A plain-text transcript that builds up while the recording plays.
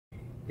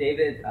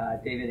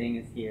David Ng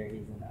is here.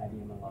 He's an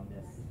IBM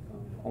alumnus,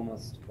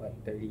 almost, what,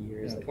 30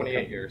 years?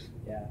 28 years.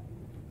 Yeah.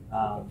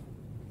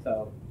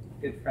 So,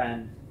 good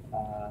friend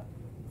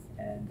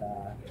and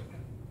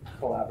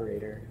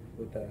collaborator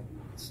with a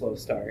slow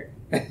start.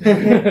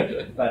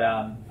 But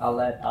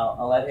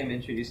I'll let him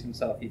introduce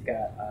himself. He's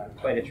got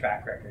quite a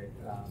track record,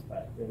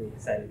 but really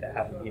excited to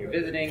have him here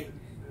visiting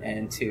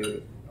and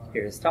to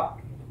hear his talk.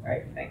 All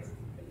right, thanks.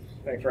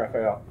 Thanks,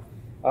 Raphael.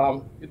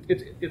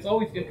 It's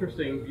always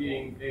interesting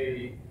being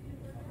a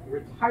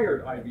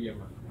retired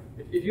IBMer.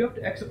 If you have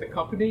to exit the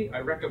company, I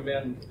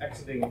recommend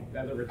exiting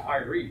as a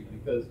retiree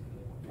because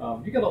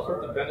you get all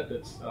sorts of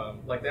benefits,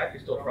 like they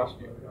actually still trust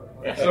you.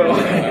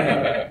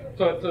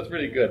 So it's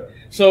really good.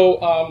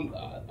 So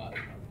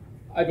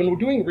I've been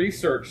doing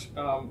research,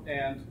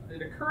 and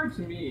it occurred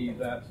to me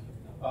that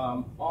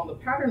on the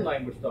pattern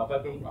language stuff,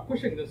 I've been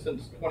pushing this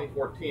since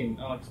 2014.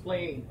 I'll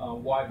explain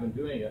why I've been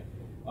doing it.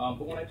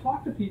 But when I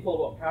talk to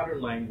people about pattern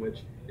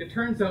language, it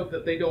turns out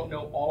that they don't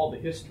know all the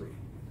history.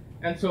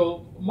 And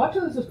so much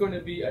of this is going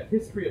to be a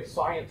history of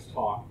science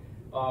talk.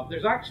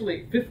 There's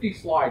actually 50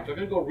 slides. So I'm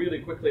going to go really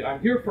quickly. I'm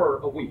here for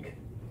a week.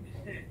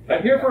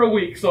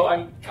 So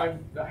I'm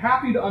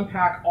happy to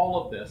unpack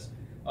all of this.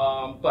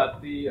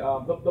 But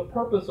the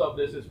purpose of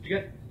this is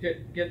to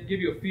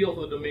give you a feel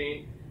for the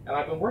domain. And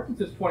I've been working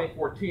since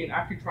 2014,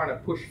 actually trying to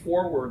push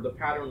forward the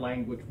pattern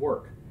language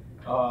work,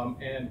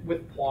 and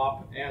with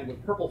PLOP and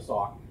with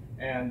PurpleSock.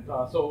 And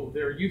so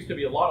there used to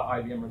be a lot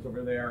of IBMers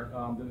over there.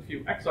 There's a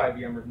few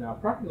ex-IBMers now.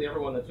 Practically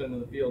everyone that's been in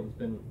the field has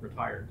been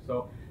retired.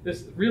 So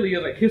this really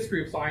is a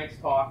history of science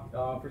talk.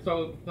 For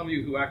some of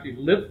you who actually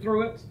lived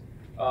through it,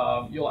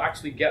 you'll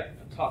actually get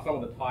some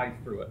of the ties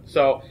through it.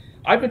 So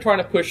I've been trying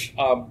to push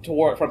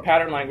from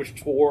pattern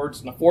language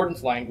towards an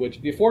affordance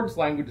language. The affordance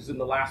language is in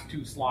the last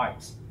 2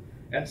 slides.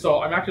 And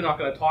so I'm actually not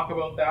going to talk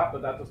about that,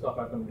 but that's the stuff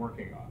I've been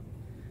working on.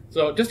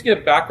 So just to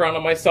give background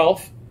on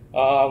myself,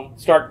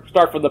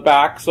 start from the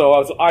back. So I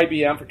was at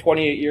IBM for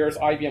 28 years,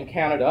 IBM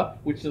Canada,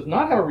 which does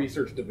not have a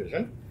research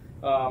division.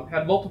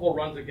 Had multiple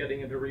runs of getting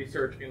into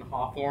research in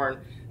Hawthorne.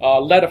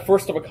 Led a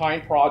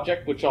first-of-a-kind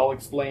project, which I'll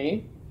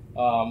explain,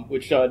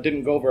 which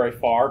didn't go very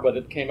far, but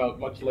it came out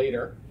much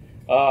later.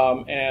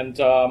 But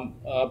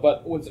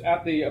was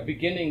at the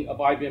beginning of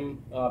IBM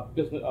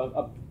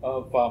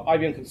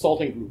IBM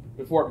Consulting Group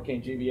before it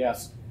became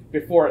GBS,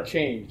 before it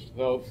changed.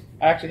 So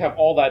I actually have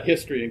all that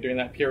history during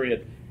that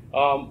period.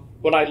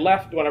 When I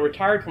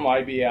retired from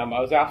IBM, I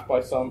was asked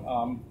by some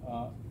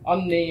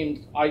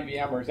unnamed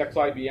IBMers,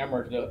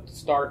 ex-IBMers, to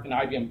start an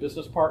IBM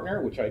business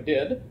partner, which I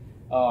did.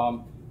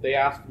 They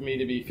asked me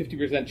to be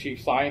 50%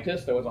 chief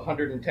scientist. I was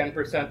 110%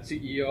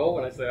 CEO,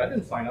 and I said, I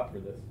didn't sign up for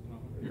this.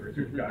 I'm a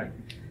research guy.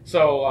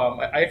 So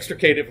I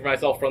extricated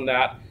myself from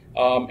that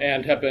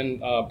and have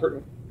been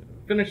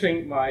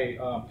finishing my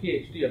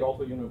PhD at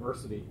Ulta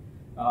University.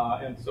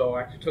 And so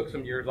I actually took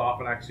some years off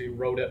and actually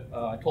wrote it.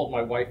 I told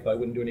my wife that I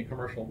wouldn't do any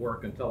commercial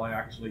work until I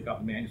actually got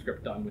the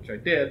manuscript done, which I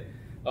did.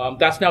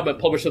 That's now been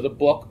published as a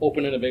book,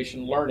 Open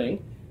Innovation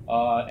Learning.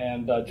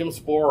 And Jim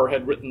Sporer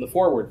had written the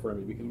foreword for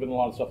me because we've been doing a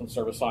lot of stuff in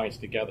service science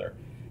together.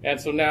 And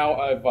so now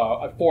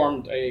I've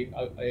formed a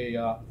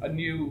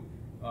new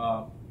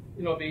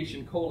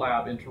innovation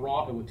collab in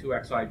Toronto with 2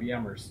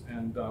 ex-IBMers.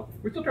 And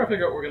we're still trying to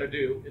figure out what we're going to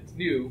do. It's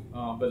new,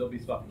 but it'll be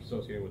stuff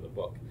associated with the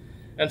book.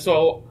 And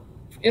so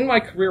in my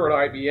career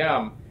at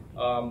IBM,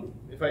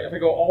 if I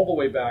go all the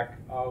way back,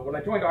 when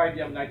I joined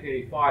IBM in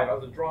 1985, I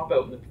was a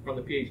dropout from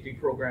the PhD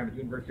program at the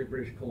University of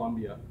British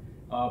Columbia,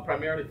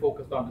 primarily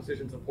focused on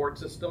decision support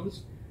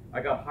systems.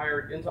 I got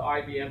hired into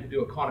IBM to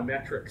do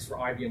econometrics for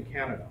IBM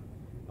Canada.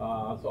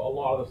 So a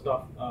lot of the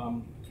stuff,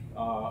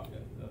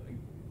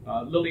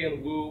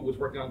 Lillian Wu was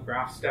working on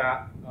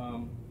GraphStat,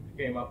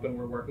 came up and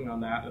we're working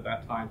on that at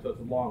that time, so it's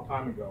a long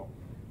time ago.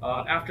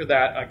 After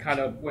that, I kind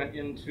of went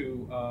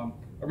into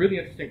a really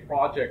interesting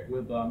project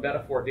with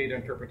metaphor data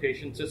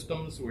interpretation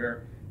systems,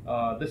 where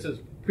this is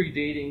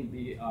predating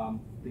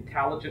the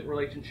Taligent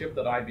relationship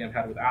that IBM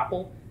had with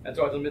Apple, and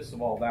so I was in the midst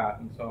of all that.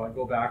 And so I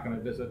go back and I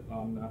visit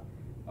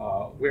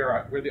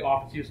where the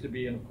office used to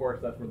be, and of course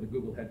that's where the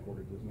Google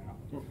headquarters is now.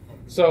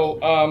 So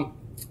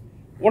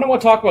what I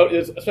want to talk about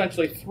is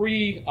essentially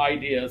 3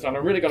 ideas, and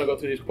I'm really going to go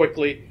through these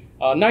quickly.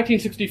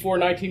 1964,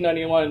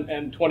 1991,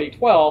 and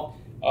 2012.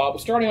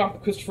 Starting off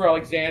with Christopher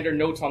Alexander,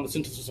 Notes on the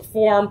Synthesis of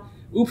Form.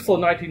 OOPSLA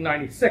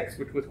 1996,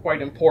 which was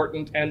quite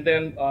important, and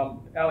then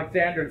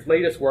Alexander's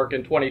latest work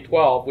in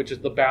 2012, which is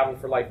The Battle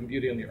for Life and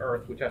Beauty on the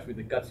Earth, which has to be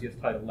the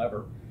gutsiest title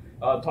ever,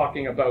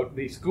 talking about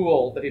the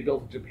school that he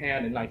built in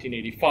Japan in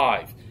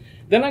 1985.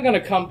 Then I'm going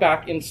to come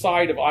back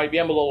inside of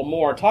IBM a little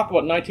more and talk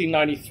about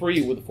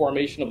 1993 with the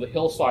formation of the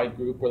Hillside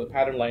group, where the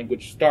pattern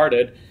language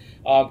started.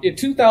 In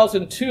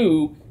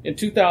 2002 and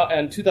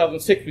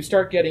 2006, we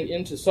start getting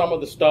into some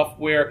of the stuff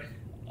where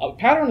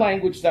pattern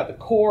language is at the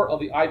core of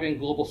the IBM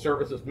Global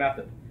Services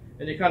method.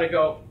 And you kind of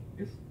go,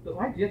 does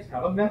IDX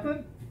have a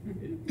method?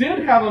 It did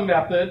have a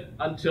method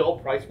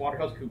until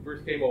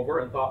PricewaterhouseCoopers came over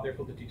and thought they were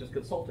supposed to teach us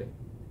consulting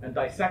and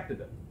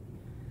dissected it.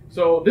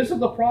 So this is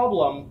the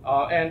problem,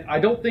 and I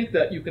don't think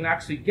that you can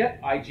actually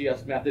get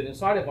IGS method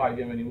inside of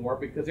IBM anymore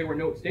because there were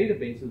notes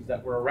databases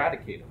that were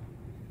eradicated.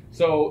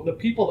 So the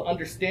people that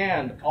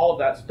understand all of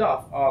that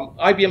stuff,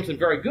 IBM's been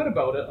very good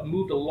about it,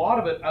 moved a lot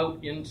of it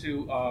out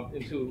into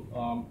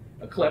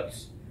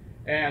Eclipse,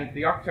 and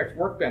the Architect's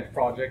Workbench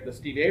project that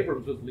Steve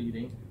Abrams was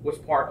leading was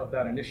part of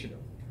that initiative.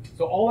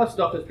 So all that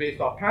stuff is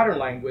based off pattern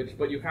language,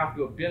 but you have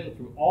to have been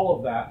through all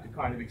of that to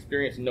kind of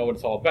experience and know what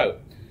it's all about.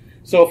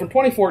 So from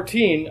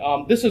 2014,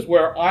 this is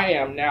where I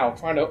am now,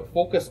 trying to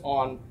focus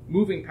on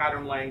moving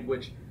pattern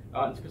language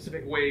in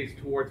specific ways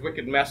towards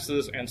wicked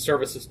messes and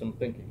service system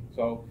thinking.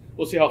 So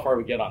we'll see how far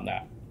we get on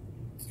that.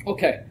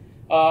 Okay,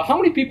 how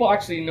many people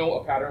actually know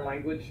a pattern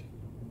language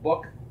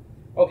book?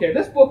 Okay,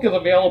 this book is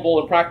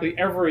available in practically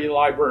every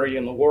library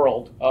in the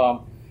world,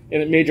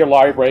 in a major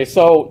library.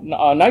 So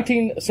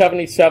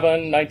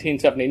 1977,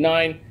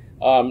 1979,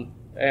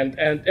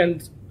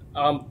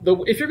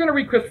 if you're going to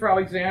read Christopher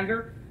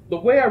Alexander, the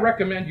way I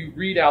recommend you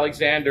read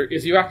Alexander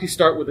is you actually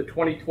start with the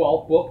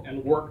 2012 book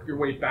and work your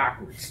way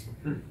backwards.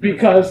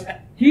 Because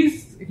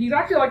he's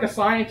actually like a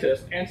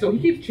scientist, and so he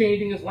keeps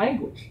changing his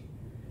language.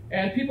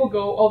 And people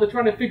go, oh, they're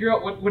trying to figure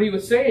out what he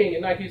was saying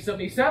in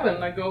 1977.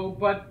 And I go,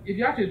 but if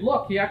you actually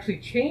look, he actually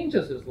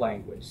changes his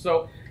language.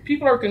 So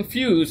people are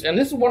confused, and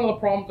this is one of the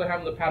problems I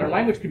have in the pattern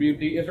language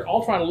community, is they're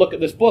all trying to look at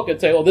this book and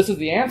say, oh, this is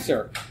the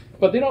answer.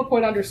 But they don't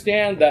quite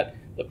understand that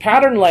the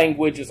pattern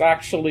language is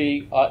actually,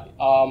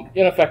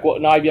 in effect, what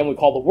in IBM we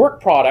call the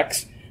work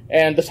products,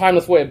 and the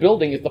timeless way of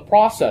building is the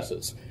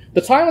processes.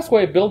 The timeless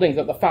way of building is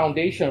at the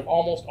foundation of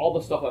almost all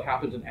the stuff that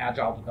happens in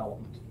agile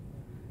development.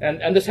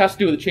 And this has to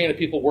do with the chain of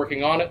people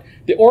working on it.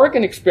 The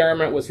Oregon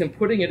experiment was him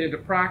putting it into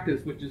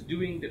practice, which is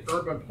doing the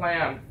urban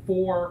plan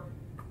for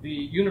the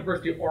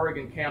University of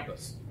Oregon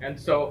campus. And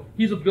so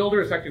he's a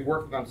builder who's actually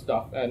working on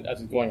stuff as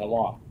he's going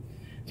along.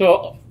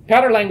 So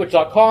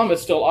patternlanguage.com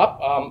is still up.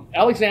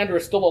 Alexander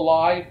is still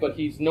alive, but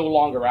he's no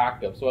longer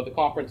active. So at the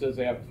conferences,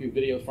 they have a few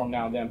videos from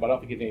now and then, but I don't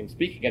think he's even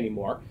speaking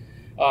anymore.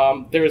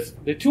 There's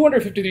the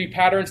 253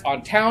 patterns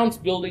on towns,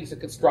 buildings, and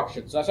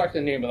construction. So that's actually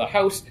the name of the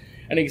house.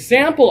 An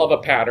example of a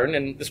pattern,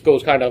 and this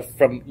goes kind of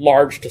from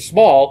large to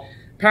small,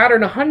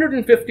 pattern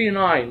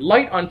 159,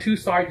 light on two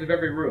sides of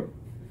every room.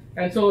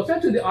 And so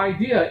essentially the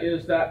idea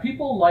is that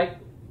people like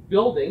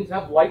buildings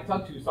have lights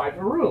on two sides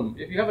of a room.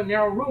 If you have a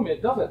narrow room,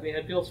 it doesn't, and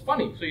it feels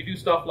funny. So you do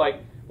stuff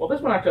like, well,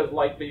 this one actually has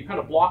light, but you kind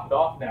of block it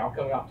off now,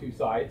 coming off two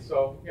sides.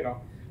 So,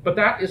 but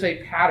that is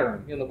a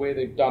pattern in the way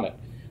they've done it.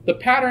 The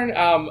pattern,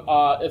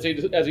 as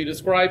he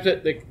describes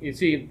it, you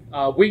see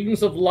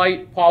wings of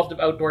light, positive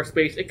outdoor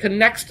space. It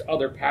connects to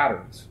other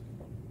patterns.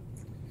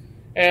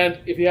 And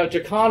if you have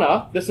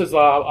Jacana, this is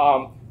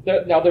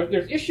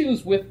there's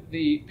issues with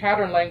the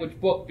pattern language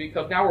book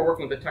because now we're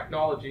working with the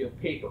technology of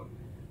paper.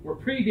 We're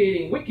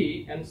predating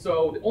Wiki, and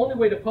so the only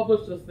way to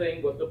publish this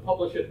thing was to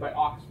publish it by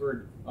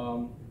Oxford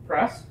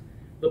Press.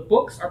 The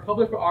books are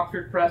published by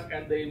Oxford Press,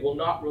 and they will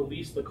not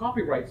release the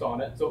copyrights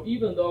on it. So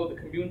even though the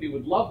community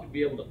would love to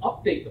be able to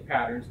update the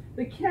patterns,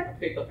 they can't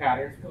update the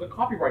patterns because the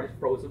copyright is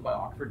frozen by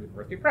Oxford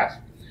University Press.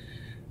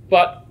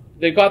 But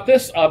they've got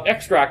this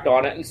extract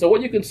on it, and so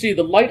what you can see,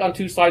 the light on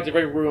two sides of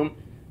every room,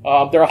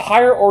 there are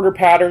higher order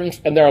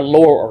patterns and there are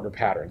lower order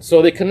patterns.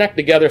 So they connect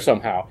together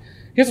somehow.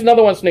 Here's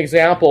another one, it's an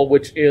example,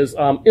 which is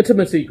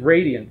intimacy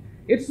gradient.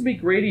 Intimacy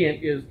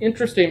gradient is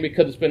interesting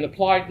because it's been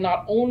applied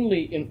not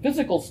only in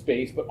physical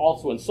space, but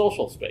also in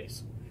social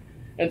space.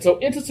 And so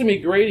intimacy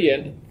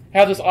gradient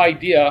has this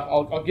idea,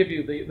 I'll give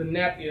you the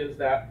net is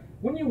that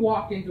when you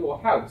walk into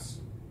a house,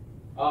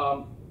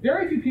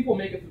 very few people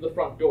make it through the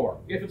front door.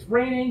 If it's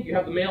raining, you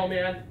have the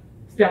mailman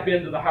step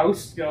into the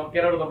house,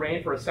 get out of the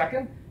rain for a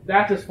second.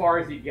 That's as far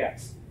as he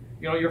gets.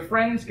 Your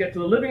friends get to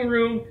the living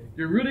room,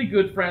 your really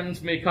good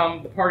friends may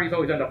come, the parties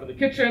always end up in the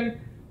kitchen.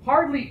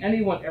 Hardly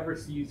anyone ever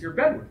sees your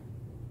bedroom.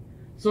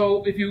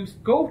 So if you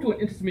go to an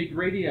intimacy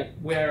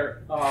gradient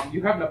where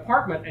you have an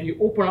apartment and you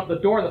open up the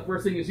door, the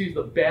first thing you see is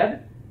the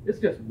bed, it's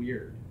just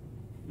weird,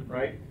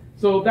 right?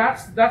 So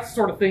that's the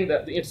sort of thing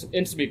that the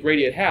intimacy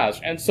gradient has.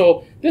 And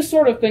so this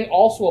sort of thing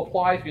also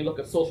applies when you look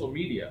at social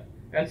media.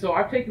 And so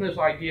I've taken this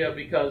idea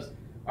because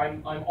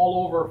I'm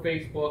all over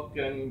Facebook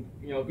and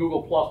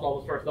Google Plus and all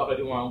this sort of stuff I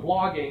do when I'm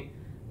blogging,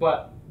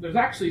 but there's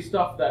actually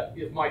stuff that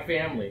is my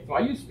family. So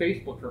I use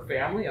Facebook for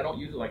family. I don't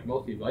use it like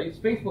most people. I use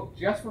Facebook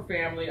just for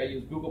family. I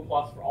use Google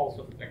Plus for all the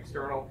stuff that's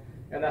external,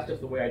 and that's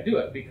just the way I do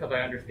it because I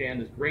understand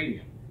this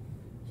gradient.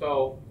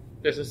 So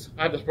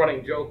I have this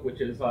running joke, which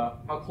is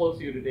how close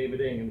are you to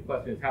David Ing? And the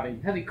question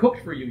is, has he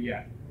cooked for you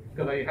yet?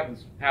 Because I have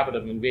this habit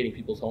of invading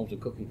people's homes and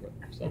cooking for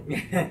them.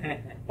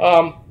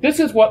 So. This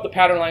is what the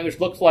pattern language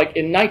looks like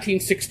in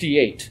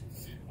 1968.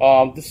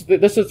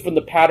 This is from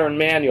the pattern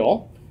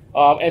manual.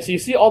 And so you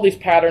see all these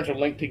patterns are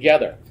linked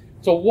together.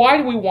 So why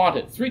do we want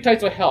it? 3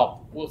 types of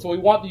help. Well, so we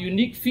want the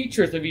unique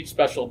features of each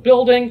special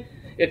building.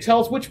 It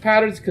tells which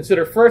patterns to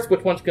consider first,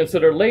 which ones to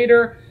consider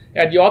later.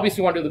 And you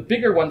obviously want to do the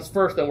bigger ones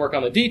first and work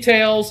on the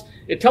details.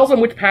 It tells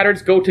them which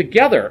patterns go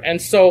together. And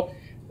so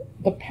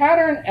the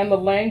pattern and the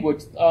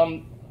language,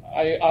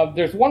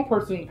 there's one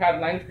person in the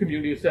pattern language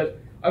community who says,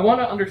 I want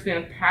to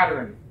understand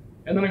pattern,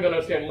 and then I'm going to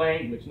understand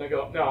language. And I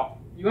go, no,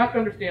 you have to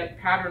understand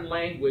pattern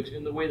language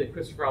in the way that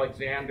Christopher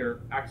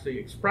Alexander actually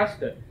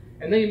expressed it.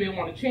 And then you may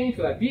want to change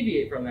for that,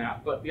 deviate from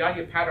that. But the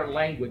idea of pattern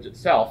language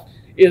itself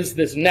is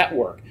this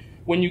network.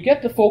 When you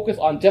get to focus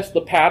on just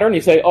the pattern,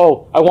 you say,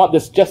 oh, I want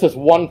this just as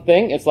one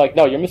thing. It's like,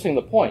 no, you're missing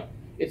the point.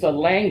 It's a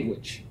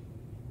language.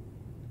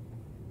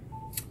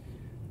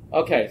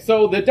 Okay,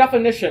 so the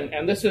definition,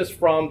 and this is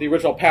from the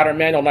original Pattern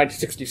Manual,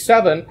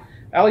 1967.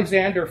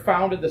 Alexander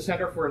founded the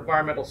Center for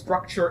Environmental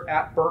Structure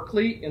at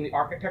Berkeley in the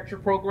architecture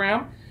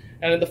program.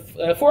 And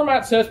the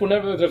format says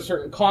whenever there's a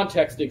certain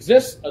context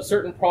exists, a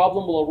certain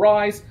problem will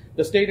arise,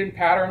 the stated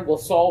pattern will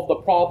solve the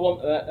problem,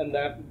 and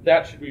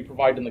that should be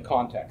provided in the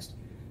context.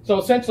 So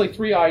essentially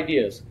 3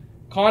 ideas: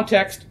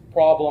 context,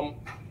 problem,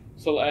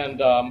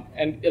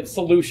 and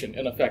solution,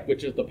 in effect,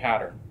 which is the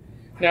pattern.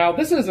 Now,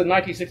 this is in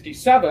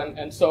 1967,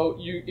 and so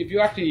if you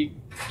actually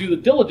do the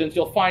diligence,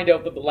 you'll find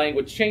out that the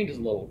language changes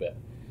a little bit.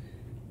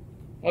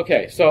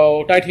 Okay, so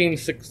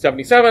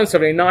 1977,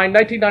 79,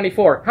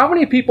 1994. How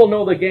many people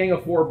know the Gang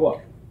of Four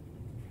book?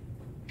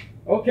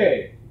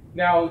 Okay,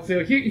 now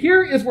so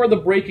here is where the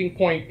breaking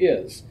point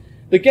is.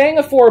 The Gang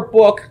of Four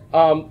book,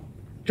 John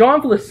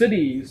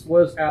Felicities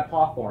was at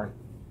Hawthorne.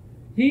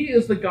 He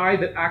is the guy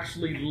that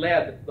actually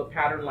led the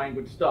pattern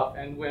language stuff,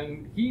 and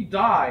when he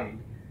died,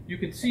 you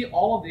can see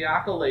all of the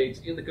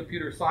accolades in the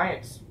computer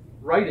science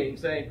writing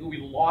saying we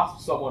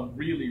lost someone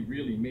really,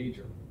 really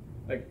major.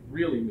 Like,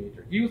 really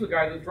major. He was the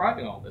guy that was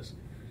driving all this.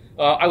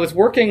 I was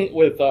working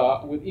with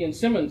Ian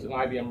Simmons in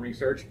IBM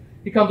Research.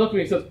 He comes up to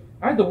me and says,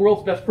 I have the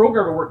world's best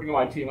programmer working on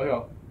my team. I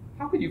go,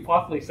 how could you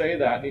possibly say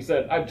that? And he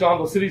said, I have John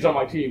Felicities on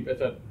my team. I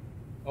said,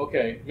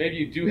 okay, maybe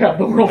you do have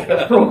the world's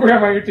best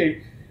programmer on your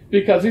team.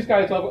 Because these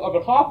guys up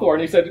at Hawthorne,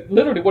 he said,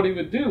 literally what he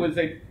would do is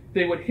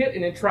they would hit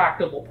an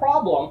intractable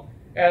problem,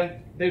 and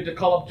they would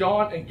call up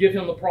John and give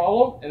him the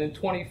problem, and in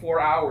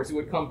 24 hours it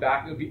would come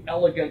back. It would be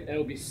elegant and it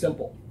would be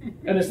simple.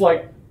 And it's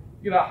like,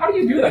 how do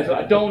you do that? I said,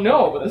 I don't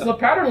know, but this is a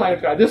pattern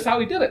language guy. This is how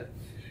he did it.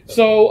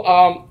 So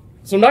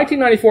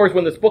 1994 is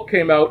when this book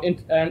came out,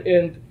 and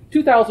in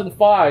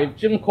 2005,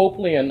 Jim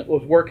Coplian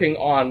was working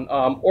on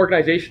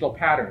organizational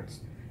patterns.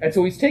 And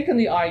so he's taken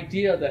the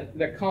idea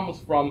that comes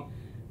from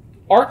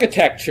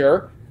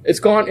architecture, it's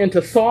gone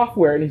into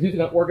software, and he's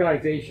using it in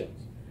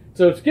organizations.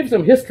 So to give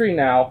some history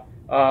now,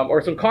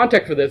 or some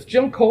context for this,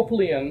 Jim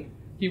Coplian,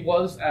 he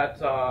was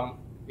at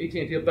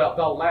AT&T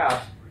Bell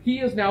Labs. He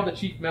is now the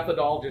chief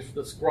methodologist for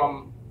the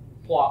Scrum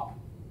plot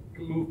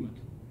movement.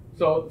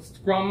 So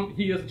Scrum,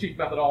 he is the chief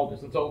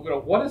methodologist. And so,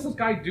 what is this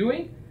guy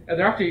doing? And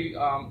they're actually,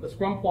 the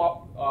Scrum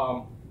plot,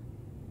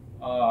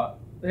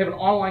 they have an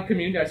online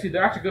community. I see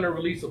they're actually going to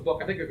release a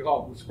book. I think it's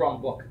called the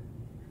Scrum book.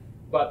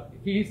 But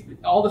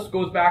all this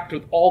goes back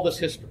to all this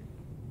history.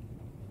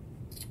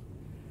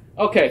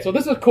 Okay, so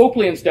this is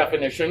Coplian's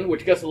definition,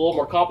 which gets a little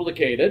more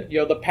complicated. You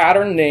have the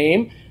pattern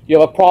name, you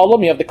have a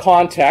problem, you have the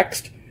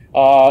context,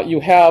 you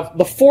have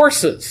the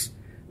forces.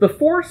 The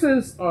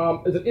forces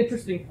is an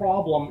interesting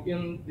problem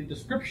in the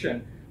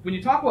description. When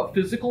you talk about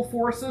physical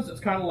forces, it's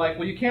kind of like,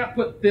 well, you can't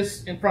put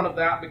this in front of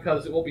that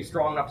because it won't be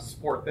strong enough to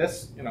support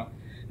this,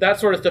 that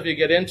sort of stuff you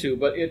get into,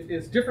 but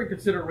it's different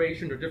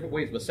considerations or different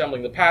ways of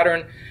assembling the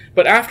pattern.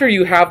 But after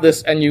you have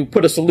this and you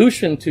put a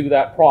solution to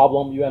that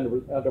problem, you end up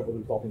with a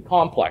resulting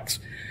complex.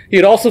 He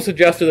had also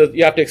suggested that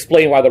you have to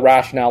explain why the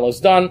rationale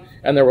is done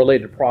and their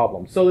related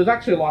problems. So there's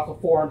actually lots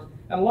of forms,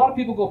 and a lot of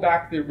people go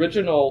back to the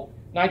original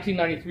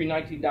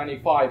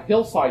 1993-1995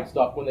 Hillside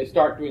stuff when they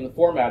start doing the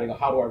formatting of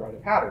how do I write a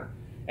pattern,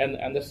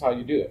 and this is how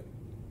you do it.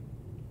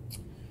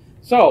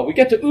 So we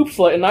get to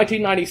OOPSLA in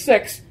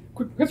 1996.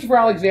 Christopher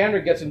Alexander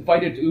gets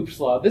invited to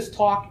OOPSLA. This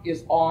talk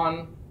is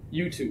on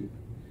YouTube.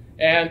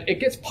 And it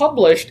gets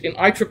published in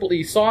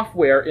IEEE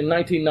software in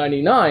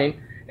 1999.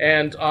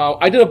 And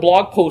I did a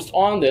blog post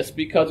on this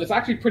because it's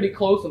actually pretty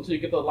close until you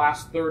get the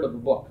last third of the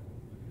book.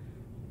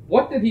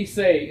 What did he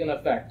say, in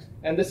effect?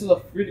 And this is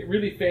a really,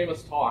 really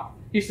famous talk.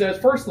 He says,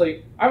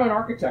 firstly, I'm an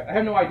architect. I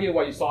have no idea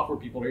why you software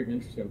people are even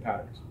interested in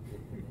patterns.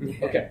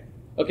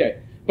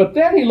 Okay. But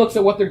then he looks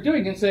at what they're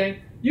doing and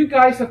saying, you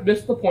guys have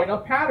missed the point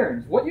of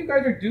patterns. What you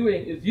guys are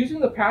doing is using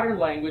the pattern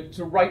language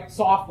to write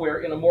software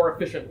in a more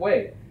efficient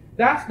way.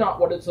 That's not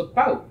what it's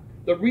about.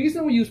 The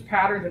reason we use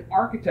patterns in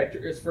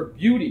architecture is for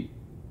beauty.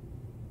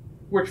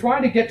 We're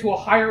trying to get to a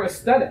higher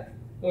aesthetic,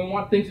 and we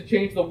want things to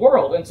change the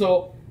world. And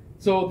so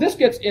this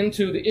gets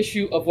into the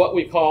issue of what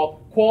we call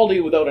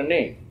quality without a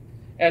name.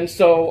 And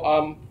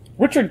so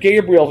Richard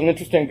Gabriel is an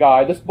interesting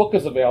guy. This book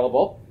is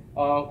available.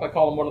 I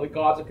call him one of the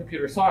gods of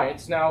computer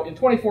science. Now, in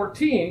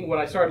 2014, when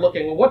I started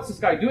looking, well, what's this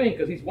guy doing?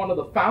 Because he's one of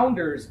the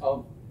founders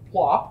of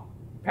PLOP,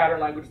 Pattern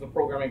Language of the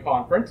Programming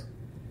Conference.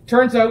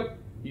 Turns out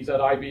he's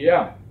at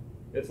IBM.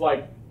 It's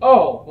like,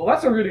 oh, well,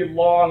 that's a really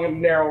long and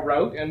narrow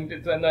route. And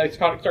I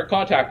start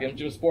contacting him.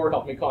 Jim Spohr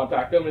helped me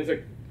contact him. And he's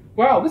like,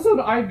 wow, this is an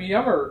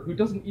IBMer who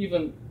doesn't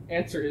even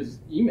answer his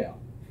email.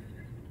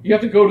 You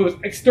have to go to his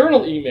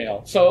external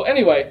email. So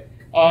anyway,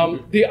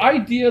 the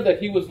idea that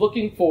he was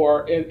looking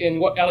for in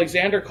what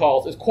Alexander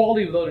calls is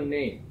quality without a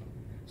name.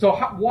 So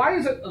why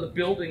is it the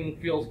building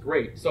feels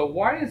great? So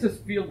why does this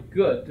feel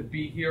good to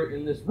be here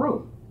in this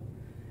room?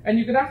 And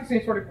you can ask the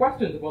same sort of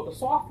questions about the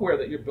software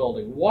that you're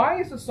building.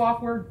 Why is the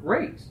software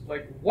great?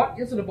 Like, what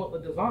is it about the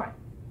design?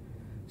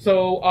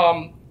 So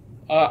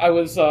I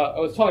was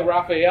telling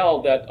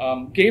Raphael that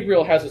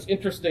Gabriel has this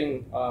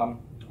interesting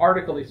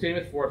article he's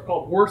famous for. It's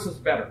called "Worse is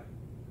Better."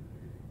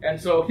 And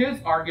so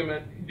his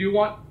argument: do you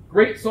want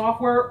great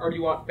software or do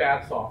you want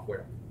bad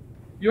software?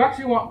 You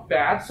actually want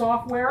bad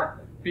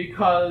software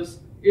because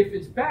if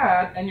it's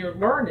bad and you're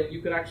learning, you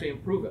can actually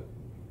improve it.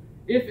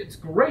 If it's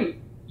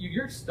great,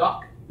 you're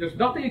stuck. There's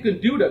nothing you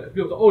can do to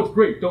people say, oh, it's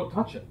great, don't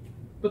touch it.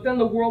 But then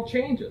the world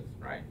changes,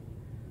 right?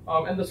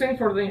 And the same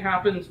sort of thing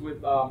happens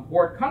with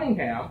Ward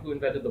Cunningham, who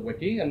invented the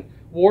wiki. And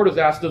Ward was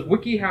asked, does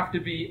wiki have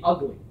to be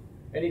ugly?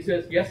 And he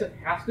says, yes, it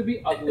has to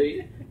be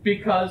ugly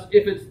because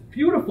if it's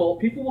beautiful,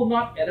 people will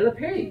not edit a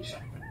page.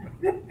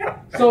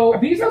 So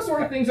these are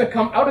sort of things that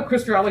come out of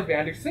Christopher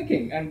Alexander's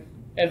thinking and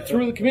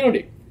through the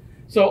community.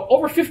 So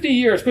over 50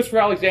 years, Christopher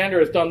Alexander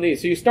has done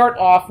these. So you start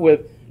off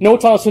with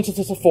notes on the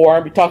synthesis of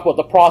form. You talk about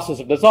the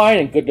process of design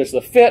and goodness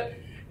of fit.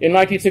 In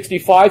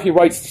 1965, he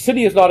writes, "The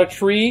city is not a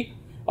tree."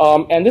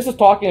 And this is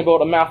talking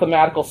about a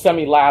mathematical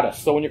semi-lattice.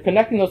 So when you're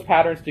connecting those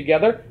patterns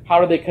together, how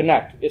do they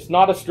connect? It's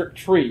not a strict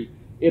tree.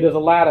 It is a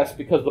lattice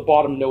because the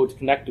bottom nodes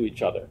connect to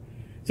each other.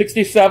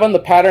 67, the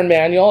pattern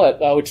manual,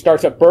 which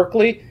starts at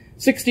Berkeley.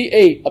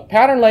 68, a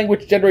pattern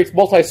language generates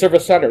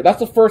multi-service center. That's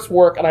the first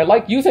work, and I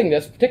like using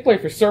this, particularly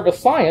for service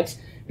science,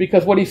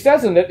 because what he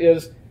says in it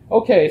is,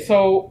 okay,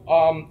 so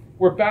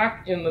we're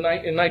back in the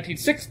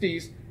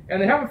 1960s,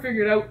 and they haven't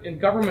figured out in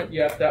government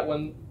yet that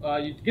when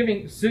you're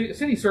giving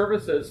city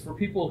services for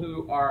people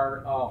who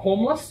are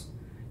homeless,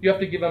 you have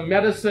to give them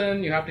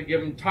medicine, you have to give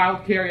them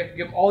childcare, you have to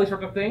give them all these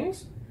sorts of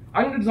things.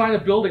 I'm going to design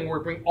a building where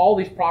we bring all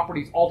these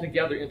properties all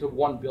together into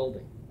one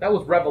building. That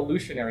was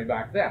revolutionary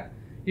back then.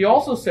 He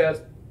also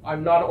says,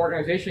 I'm not an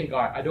organization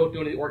guy. I don't do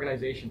any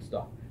organization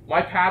stuff.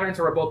 My patterns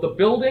are about the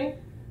building,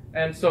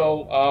 and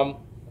so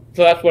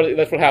that's what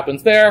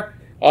happens there.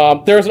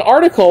 There's an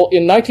article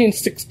in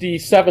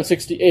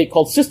 1967-68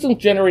 called "Systems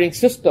Generating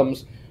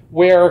Systems,"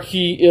 where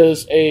he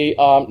is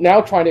now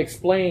trying to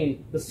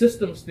explain the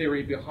systems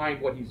theory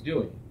behind what he's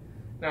doing.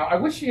 Now, I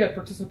wish he had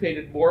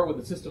participated more with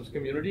the systems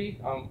community.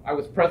 I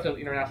was president of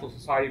the International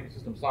Society for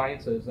System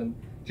Sciences, and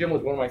Jim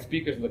was one of my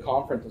speakers at the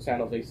conference at San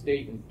Jose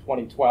State in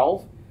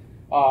 2012.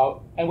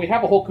 And we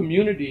have a whole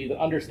community that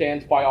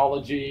understands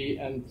biology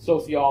and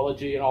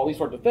sociology and all these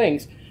sorts of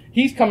things.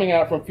 He's coming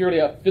at it from purely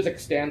a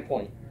physics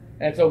standpoint.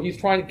 And so he's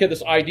trying to get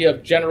this idea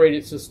of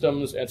generated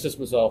systems and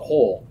systems as a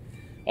whole.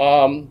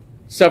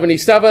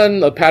 77,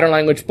 the pattern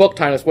language book,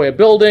 Timeless Way of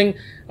Building.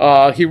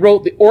 He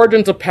wrote The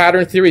Origins of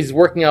Pattern Theory. He's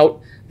working out.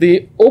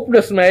 The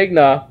Opus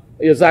Magna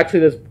is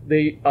actually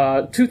the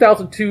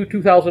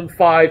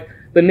 2002-2005,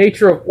 The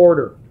Nature of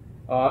Order.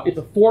 It's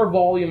a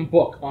 4-volume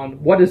book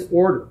on what is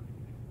order.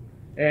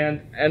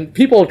 And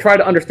people try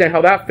to understand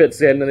how that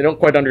fits in, and they don't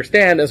quite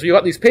understand. And so you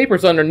got these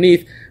papers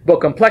underneath about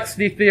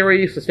complexity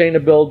theory,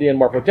 sustainability and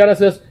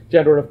morphogenesis,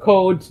 generative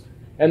codes,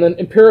 and then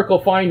empirical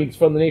findings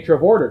from the nature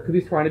of order, because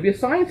he's trying to be a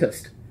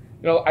scientist.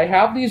 You know, I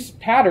have these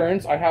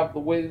patterns, I have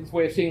this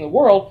way of seeing the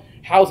world,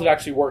 how's it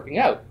actually working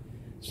out?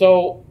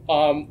 So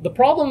the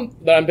problem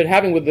that I've been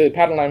having with the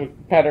pattern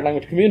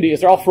language community is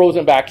they're all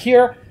frozen back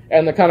here,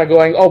 and they're kind of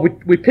going, oh,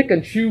 we pick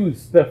and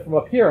choose stuff from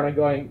up here, and I'm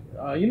going,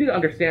 you need to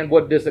understand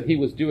what it is that he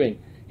was doing.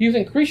 He was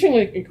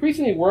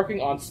increasingly working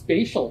on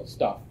spatial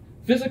stuff,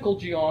 physical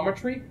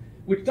geometry,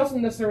 which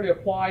doesn't necessarily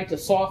apply to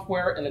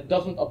software, and it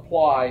doesn't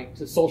apply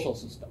to social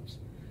systems.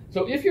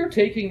 So if you're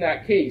taking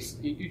that case,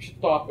 you should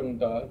stop and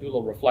do a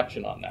little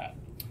reflection on that.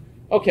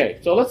 Okay,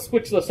 so let's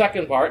switch to the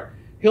second part,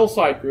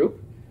 Hillside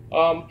Group.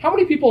 How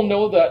many people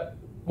know that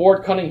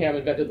Ward Cunningham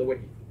invented the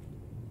wiki?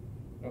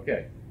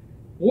 Okay.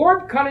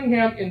 Ward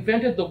Cunningham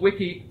invented the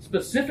wiki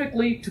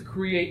specifically to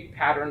create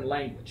pattern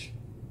language.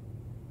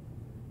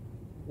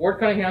 Ward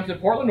Cunningham's in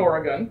Portland,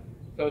 Oregon,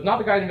 so it's not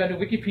the guy who invented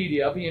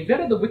Wikipedia, but he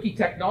invented the wiki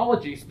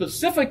technology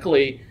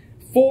specifically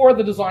for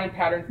the design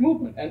patterns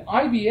movement. And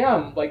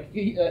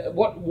IBM,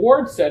 what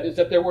Ward said is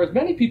that there were as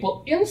many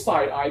people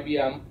inside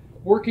IBM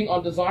working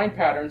on design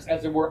patterns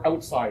as there were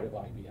outside of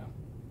IBM.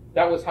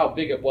 That was how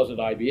big it was at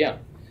IBM.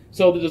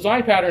 So the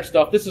design pattern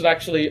stuff, this is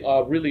actually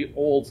really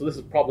old, so this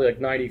is probably like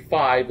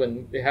 95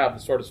 when they have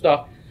this sort of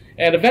stuff.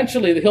 And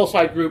eventually the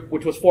Hillside Group,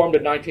 which was formed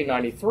in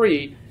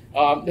 1993,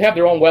 they have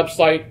their own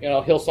website,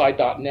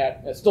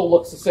 hillside.net. It still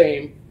looks the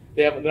same.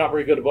 They're not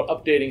very good about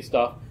updating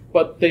stuff,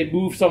 but they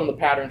moved some of the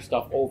pattern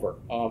stuff over,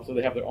 so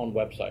they have their own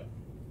website.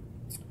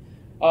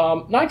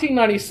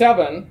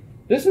 1997,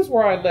 this is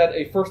where I led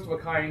a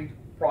first-of-a-kind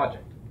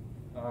project.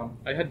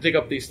 I had to dig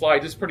up these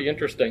slides. It's pretty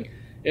interesting.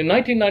 In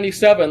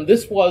 1997,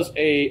 this was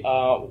a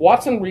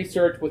Watson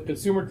Research with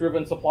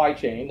consumer-driven supply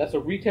chain. That's a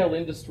retail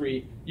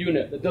industry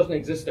unit that doesn't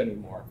exist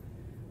anymore.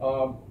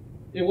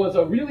 It was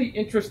a really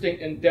interesting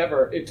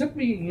endeavor. It took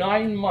me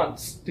 9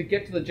 months to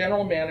get to the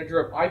general manager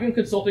of IBM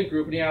Consulting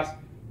Group, and he asked,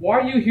 why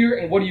are you here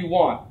and what do you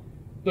want?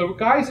 The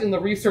guys in the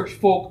research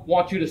folk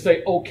want you to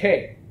say,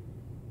 okay.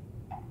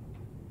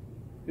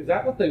 is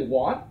that what they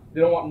want?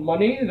 They don't want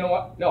money? They don't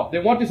want, no, they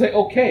want to say,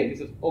 okay. He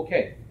says,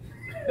 okay.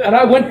 And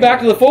I went back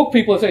to the folk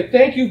people and said,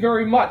 thank you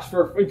very much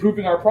for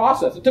improving our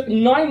process. It took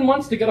 9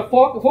 months to get a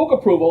folk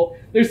approval.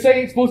 They're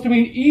saying it's supposed to be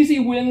an easy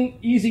win,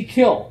 easy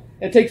kill.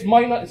 It takes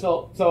money,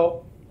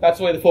 so that's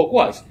the way the folk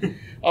was.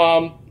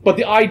 But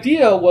the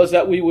idea was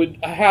that we would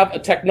have a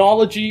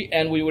technology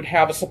and we would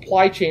have a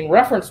supply chain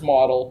reference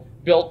model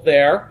built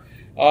there.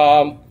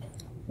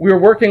 We were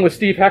working with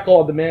Steve Heckel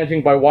on the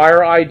managing by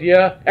wire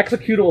idea.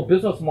 Executable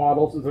business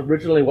models is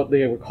originally what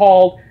they were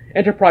called.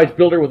 Enterprise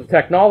builder was the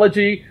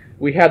technology.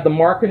 We had the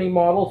marketing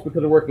models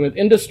because we're working with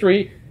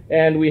industry.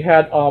 And we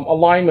had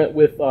alignment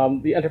with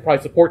the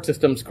enterprise support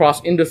systems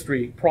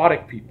cross-industry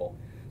product people.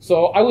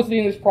 So I was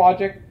leading this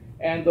project.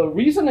 And the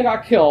reason they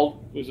got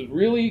killed was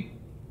really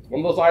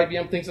one of those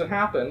IBM things that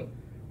happened.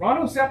 Ron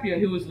Osepian,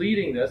 who was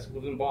leading this,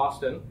 was in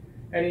Boston.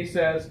 And he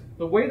says,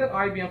 the way that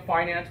IBM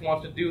Finance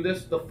wants to do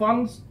this, the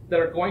funds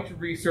that are going to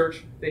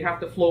research, they have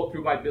to flow it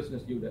through my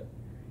business unit.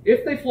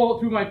 If they flow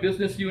it through my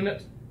business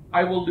unit,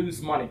 I will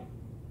lose money.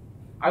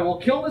 I will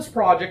kill this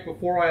project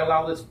before I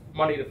allow this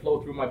money to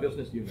flow through my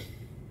business unit.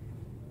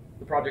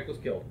 The project was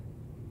killed.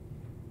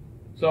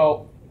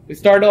 So we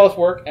started all this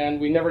work,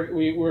 and we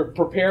were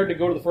prepared to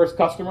go to the first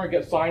customer,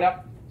 get sign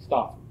up,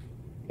 stop.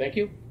 Thank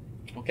you.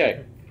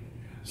 Okay.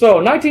 So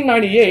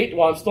 1998,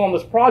 while I'm still on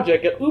this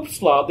project, at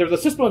OOPSLA, there's a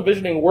system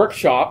envisioning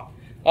workshop.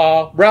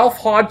 Ralph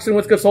Hodgson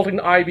was consulting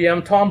to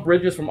IBM, Tom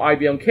Bridges from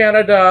IBM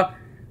Canada,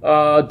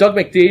 Doug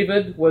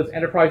McDavid was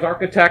enterprise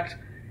architect.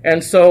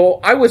 And so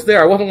I was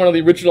there. I wasn't one of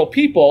the original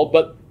people,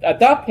 but at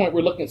that point,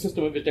 we're looking at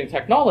system envisioning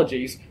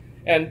technologies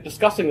and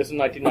discussing this in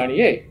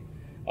 1998.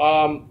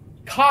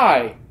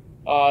 Kai,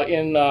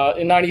 in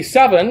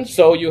 97,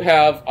 so you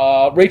have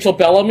Rachel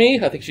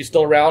Bellamy, I think she's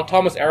still around.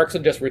 Thomas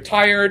Erickson just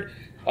retired.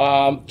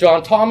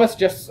 John Thomas,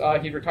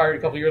 he retired a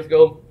couple years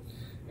ago.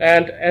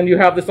 And you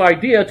have this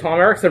idea, Tom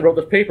Erickson wrote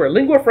this paper,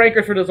 Lingua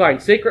Franca for Design,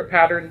 Sacred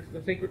Patterns,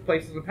 the Sacred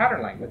Places of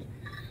Pattern Language.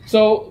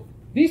 So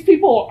these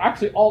people are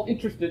actually all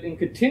interested in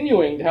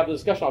continuing to have the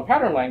discussion on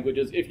pattern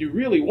languages if you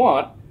really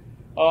want.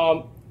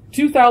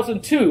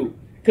 2002,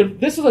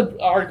 this is an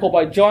article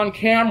by John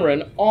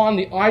Cameron on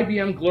the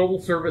IBM Global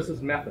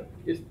Services Method.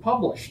 It's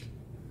published.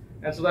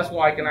 And so that's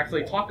why I can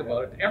actually talk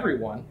about it to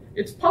everyone.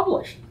 It's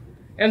published.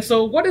 And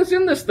so what is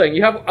in this thing?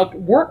 You have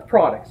work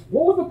products.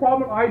 What was the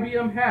problem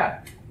IBM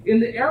had? In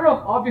the era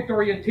of object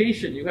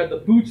orientation, you had the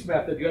Booch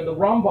method, you had the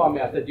Rumbaugh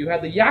method, you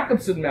had the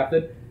Jacobson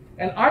method,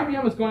 and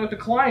IBM is going up to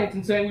clients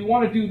and saying, we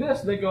want to do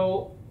this. And they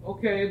go,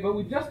 okay, but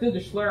we just did the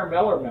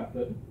Schleyer-Meller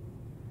method.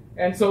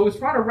 And so it was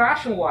trying to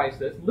rationalize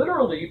this,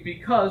 literally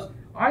because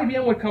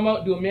IBM would come out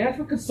and do a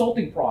management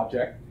consulting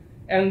project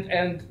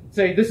and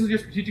say, this is your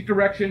strategic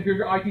direction, here's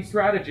your IT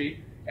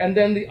strategy. And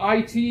then the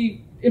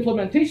IT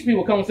implementation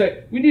people come and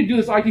say, we need to do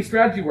this IT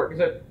strategy work. He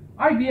said,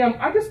 IBM,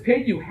 I just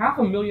paid you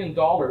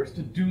 $500,000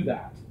 to do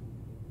that.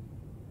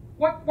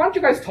 Why don't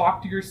you guys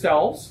talk to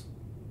yourselves?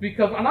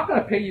 Because I'm not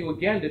going to pay you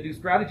again to do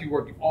strategy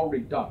work you've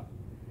already done.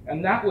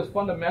 And that was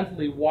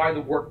fundamentally why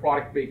the work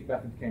product-based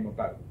method came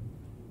about.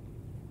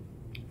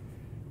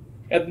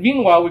 And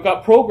meanwhile, we've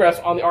got progress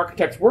on the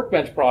Architect's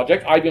Workbench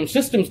project, IBM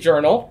Systems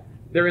Journal.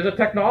 There is a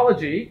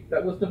technology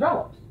that was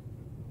developed.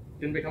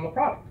 Didn't become a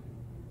product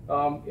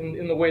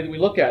in the way that we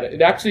look at it.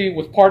 It actually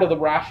was part of the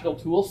rational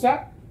tool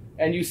set,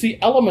 and you see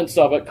elements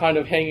of it kind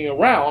of hanging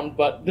around,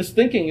 but this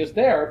thinking is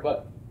there,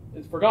 but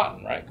it's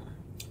forgotten, right?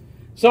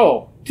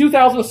 So,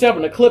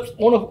 2007, Eclipse,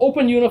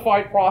 Open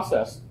Unified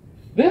Process.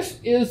 This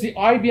is the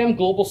IBM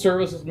Global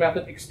Services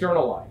Method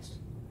externalized.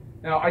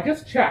 Now, I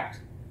just checked.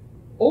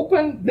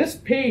 This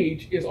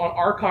page is on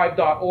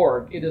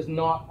archive.org. It is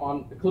not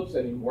on Eclipse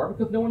anymore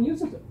because no one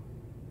uses it.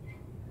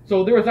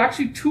 So there was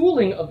actually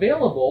tooling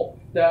available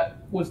that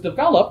was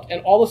developed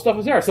and all the stuff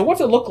is there. So what's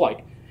it look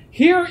like?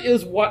 Here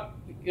is what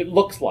it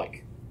looks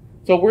like.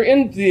 So we're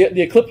in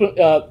the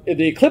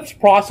Eclipse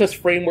Process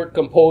Framework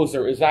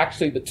Composer is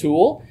actually the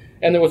tool.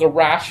 And there was a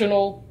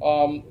rational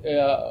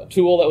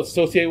tool that was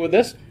associated with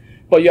this.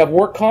 But you have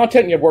work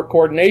content, you have work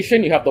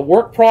coordination, you have the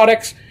work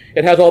products.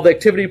 It has all the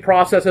activity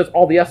processes,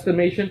 all the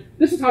estimation.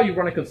 This is how you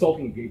run a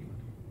consulting engagement.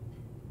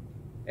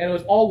 And it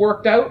was all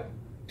worked out,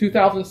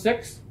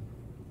 2006,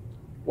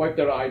 wiped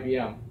out at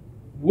IBM,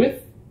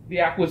 with the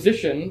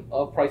acquisition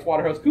of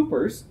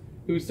PricewaterhouseCoopers,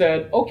 who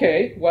said,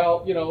 okay,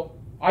 well,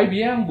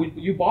 IBM,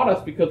 you bought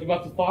us because you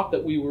must have thought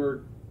that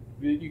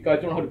you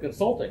guys don't know how to do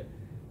consulting.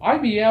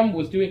 IBM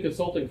was doing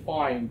consulting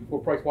fine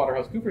before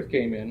PricewaterhouseCoopers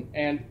came in,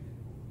 and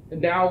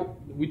now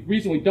the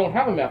reason we don't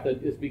have a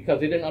method is because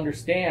they didn't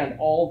understand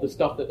all the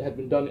stuff that had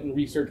been done in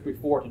research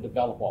before to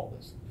develop all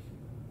this,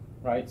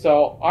 right?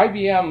 So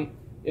IBM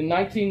in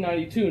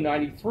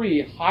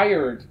 1992-93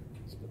 hired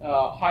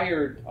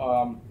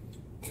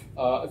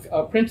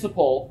a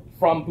principal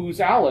from Booz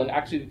Allen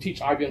actually to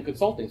teach IBM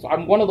consulting. So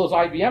I'm one of those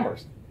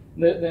IBMers.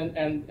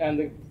 And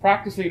the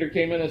practice leader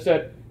came in and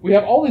said, we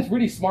have all these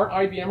really smart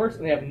IBMers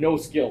and they have no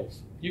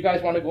skills. You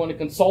guys want to go into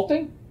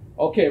consulting?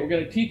 Okay, we're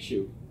going to teach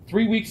you.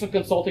 3 weeks of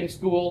consulting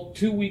school,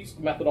 2 weeks of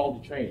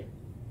methodology training.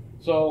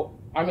 So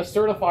I'm a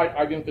certified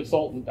IBM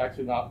consultant,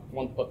 actually not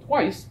once but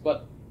twice,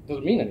 but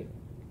doesn't mean anything.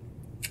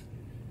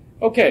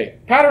 Okay,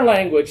 pattern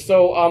language.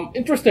 So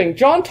interesting,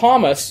 John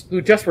Thomas, who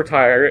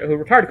retired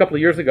a couple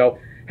of years ago,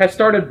 has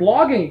started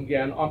blogging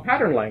again on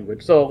pattern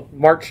language, so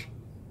March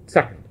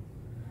 2nd.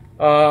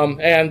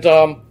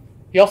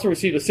 He also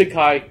received a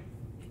SIGCHI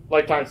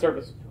Lifetime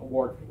Service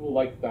Award. People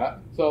like that.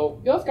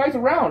 So this guy's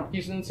around.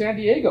 He's in San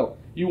Diego.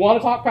 You want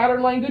to talk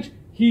pattern language?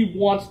 He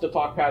wants to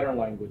talk pattern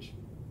language.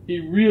 He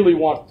really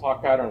wants to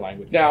talk pattern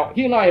language. Now,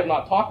 he and I have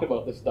not talked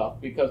about this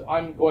stuff because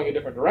I'm going a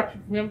different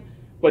direction from him,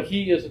 but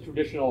he is a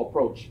traditional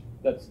approach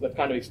that's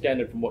kind of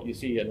extended from what you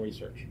see in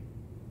research.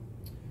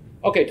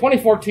 Okay,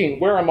 2014,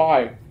 where am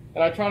I?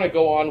 And I'm trying to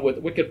go on with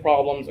wicked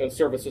problems and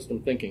service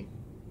system thinking.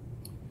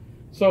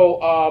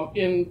 So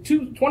in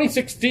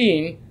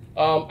 2016,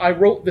 I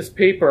wrote this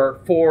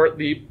paper for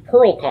the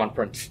Pearl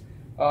conference.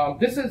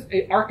 This is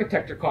an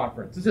architecture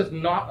conference. This is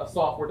not a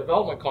software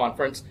development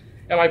conference.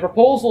 And my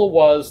proposal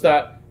was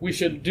that we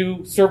should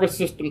do service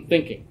system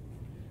thinking.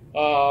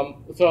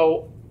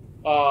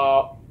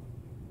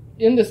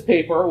 In this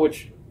paper,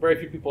 which very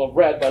few people have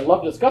read, but I'd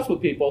love to discuss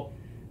with people,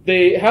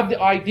 they have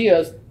the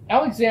ideas.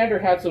 Alexander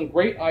had some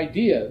great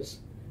ideas,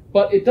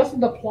 but it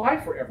doesn't apply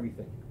for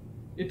everything.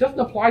 It doesn't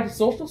apply to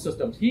social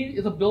systems. He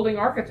is a building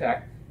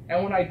architect,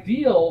 and when I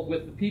deal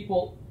with the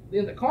people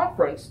in the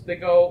conference, they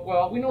go,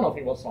 well, we know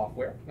nothing about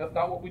software. That's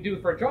not what we do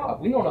for a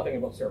job. We know nothing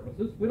about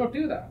services. We don't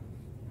do that.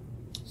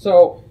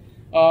 So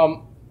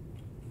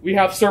we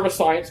have service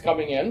science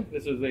coming in.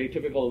 This is a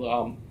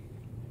typical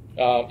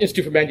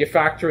Institute for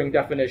Manufacturing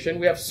definition.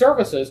 We have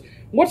services.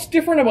 What's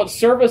different about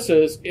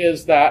services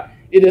is that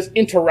it is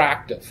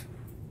interactive.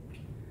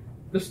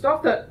 The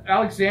stuff that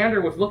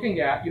Alexander was looking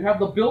at, you have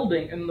the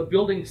building, and the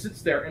building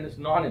sits there and is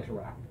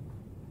non-interactive.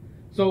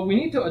 So we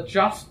need to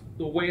adjust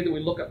the way that we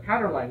look at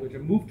pattern language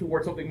and move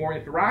towards something more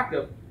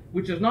interactive,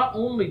 which is not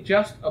only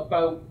just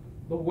about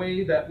the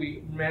way that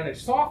we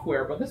manage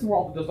software, but this is where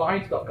all the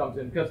design stuff comes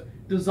in, because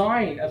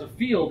design as a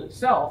field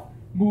itself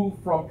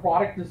moved from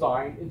product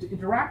design into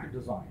interactive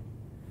design.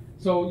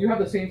 So you have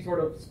the same sort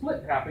of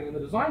split happening in the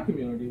design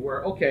community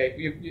where,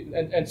 okay,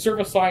 and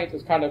service science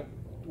is kind of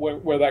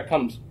where that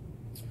comes.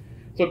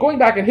 So going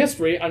back in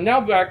history, I'm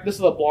now back, this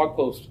is a blog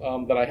post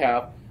that I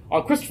have,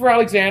 on Christopher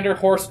Alexander,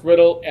 Horst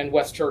Riddle, and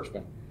Wes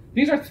Churchman.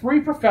 These are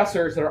three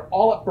professors that are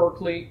all at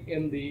Berkeley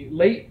in the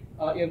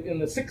in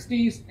the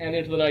 60s and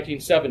into the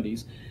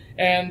 1970s.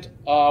 And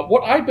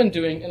what I've been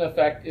doing, in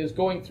effect, is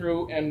going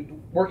through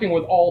and working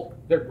with all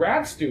their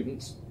grad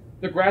students.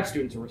 Their grad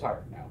students are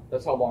retired now.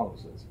 That's how long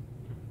this is.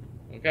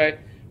 Okay?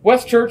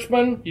 Wes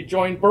Churchman, he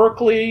joined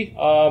Berkeley,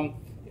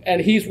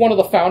 and he's one of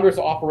the founders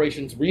of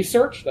Operations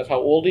Research. That's how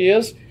old he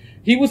is.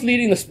 He was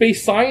leading the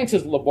Space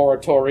Sciences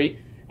Laboratory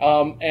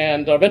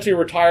and eventually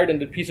retired and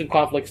did Peace and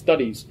Conflict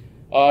Studies.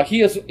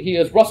 He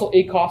is Russell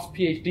Acoff's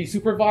PhD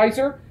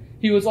supervisor.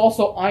 He was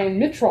also Ian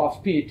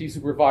Mitroff's PhD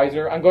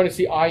supervisor. I'm going to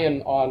see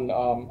Ian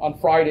on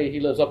Friday. He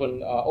lives up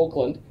in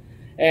Oakland.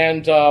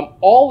 And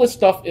all this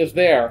stuff is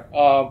there,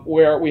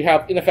 where we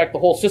have, in effect, the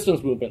whole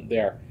systems movement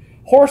there.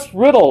 Horst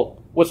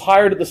Riddle was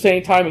hired at the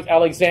same time as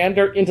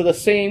Alexander into the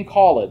same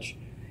college.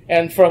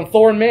 And from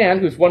Thorne Mann,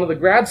 who's one of the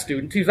grad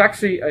students, he's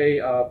actually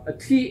a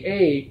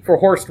TA for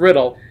Horst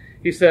Riddle.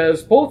 He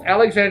says, both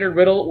Alexander and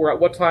Riddle were at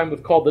what time was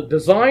called the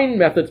design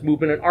methods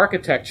movement in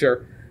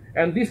architecture.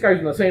 And these guys are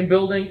in the same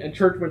building, and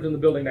Churchman's in the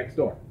building next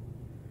door.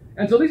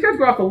 And so these guys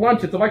go off to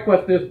lunch, and so my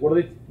question is, what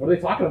are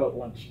they talking about at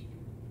lunch?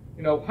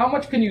 You know, how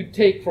much can you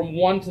take from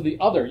one to the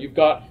other? You've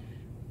got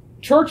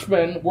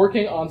Churchman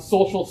working on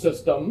social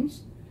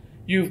systems.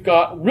 You've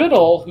got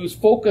Riddle, who's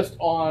focused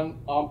on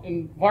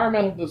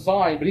environmental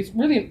design, but he's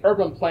really an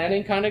urban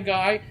planning kind of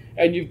guy.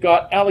 And you've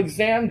got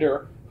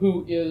Alexander,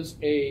 who is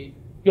a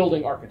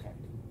building architect.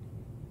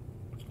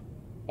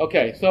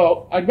 Okay,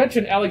 so I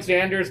mentioned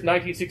Alexander's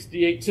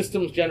 1968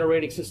 systems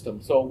generating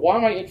system. So why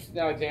am I interested in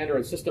Alexander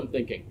and system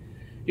thinking?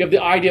 You have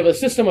the idea of a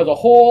system as a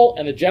whole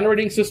and a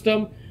generating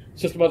system.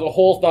 System as a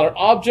whole is not an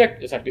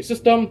object, it's actually a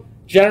system.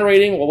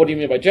 Generating, well, what do you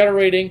mean by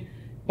generating?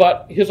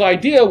 But his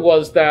idea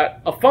was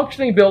that a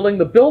functioning building,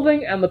 the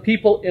building and the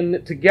people in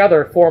it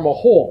together form a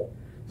whole.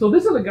 So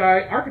this is a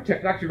guy,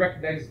 architect, that actually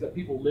recognizes that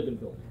people live in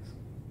buildings,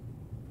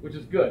 which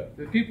is good.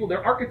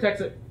 They're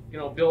architects that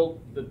build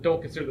that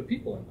don't consider the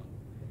people in them.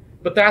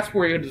 But that's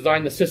where you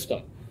design the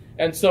system.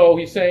 And so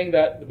he's saying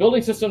that the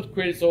building systems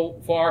created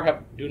so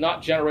far do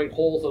not generate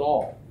wholes at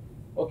all.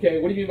 Okay,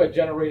 what do you mean by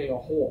generating a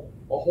whole?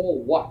 A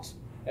whole what?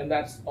 And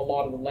that's a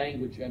lot of the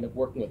language you end up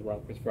working with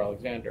around Christopher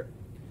Alexander.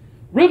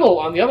 Riddle,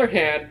 on the other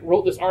hand,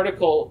 wrote this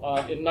article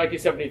in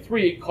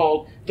 1973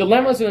 called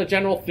Dilemmas in a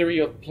General Theory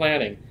of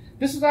Planning.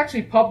 This is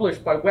actually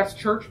published by Wes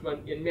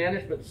Churchman in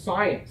Management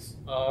Science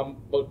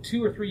about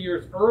 2 or 3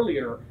 years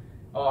earlier.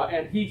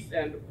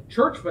 And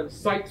Churchman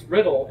cites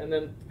Riddle, and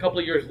then a couple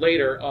of years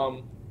later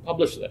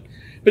published it.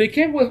 But he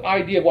came with an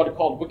idea of what are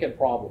called wicked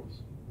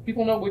problems.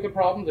 People know wicked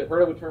problems. They've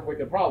heard of the term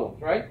wicked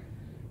problems, right?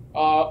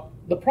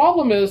 The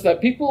problem is that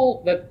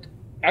people that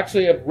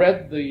actually have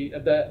read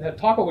that have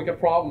talked about wicked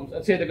problems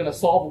and say they're going to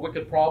solve a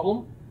wicked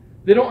problem,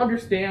 they don't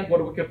understand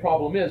what a wicked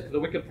problem is, because a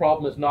wicked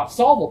problem is not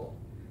solvable.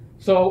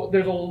 So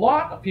there's a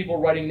lot of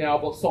people writing now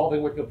about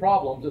solving wicked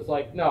problems. It's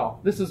like, no,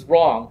 this is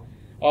wrong.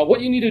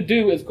 What you need to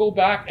do is go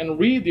back and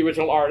read the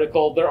original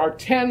article. There are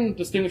 10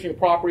 distinguishing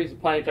properties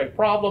of planning type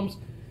problems.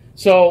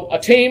 So a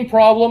tame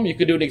problem, you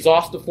could do an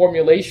exhaustive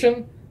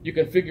formulation. You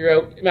can figure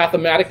out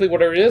mathematically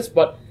what it is,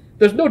 but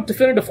there's no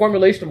definitive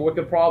formulation of a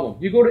wicked problem.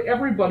 You go to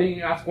everybody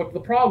and ask what's the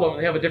problem,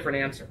 and they have a different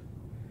answer.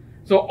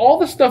 So all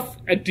the stuff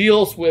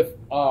deals with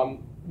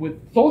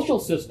social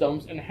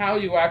systems and how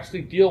you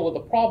actually deal with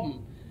a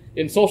problem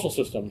in social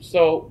systems.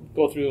 So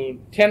go through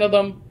 10 of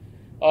them.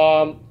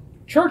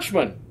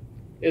 Churchman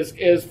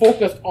is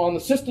focused on the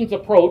systems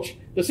approach.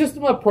 The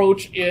system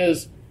approach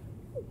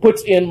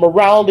puts in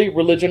morality,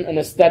 religion, and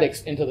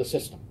aesthetics into the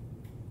system.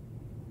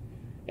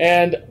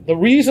 And the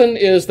reason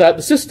is that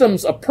the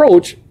systems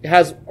approach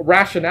has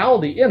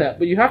rationality in it,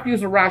 but you have to use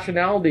the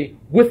rationality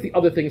with the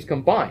other things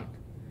combined.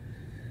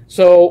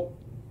 So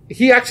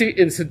he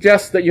actually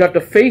suggests that you have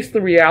to face the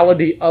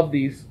reality of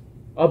these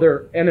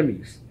other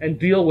enemies and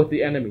deal with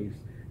the enemies.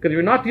 Because if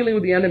you're not dealing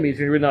with the enemies,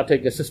 you're really not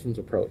taking a systems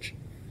approach.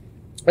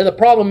 And the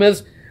problem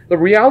is, the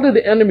reality of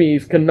the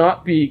enemies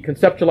cannot be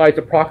conceptualized,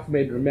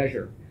 approximated, or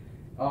measured.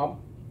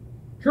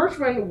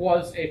 Churchman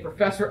was a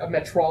professor of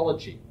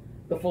metrology,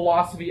 the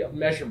philosophy of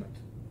measurement.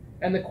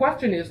 And the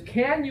question is,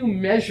 can you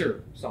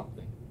measure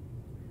something?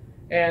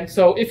 And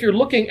so if you're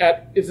looking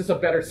at, is this a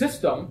better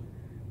system?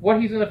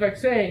 What he's in effect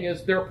saying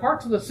is there are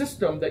parts of the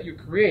system that you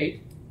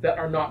create that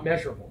are not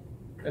measurable.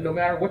 And no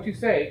matter what you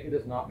say, it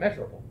is not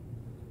measurable.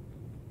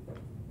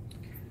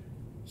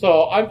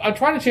 So I'm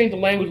trying to change the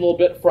language a little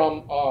bit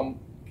from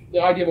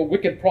the idea of a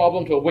wicked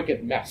problem to a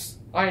wicked mess.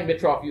 Ian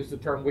Mitroff used the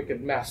term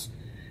wicked mess.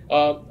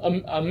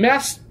 A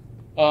mess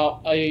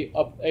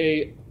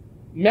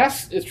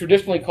is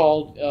traditionally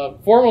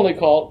formally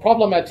called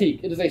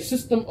problematique. It is a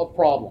system of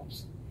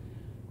problems.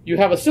 You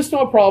have a system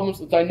of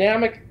problems, a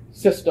dynamic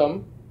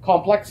system,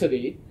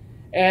 complexity,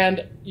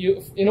 and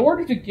in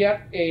order to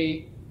get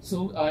a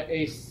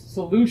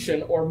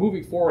solution, or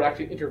moving forward,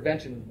 actually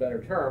intervention is a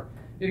better term,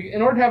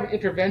 in order to have an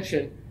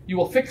intervention, you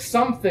will fix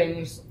some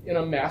things in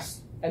a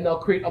mess, and they'll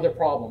create other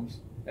problems,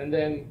 and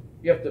then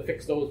you have to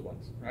fix those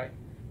ones, right?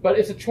 But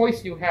it's a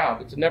choice you have.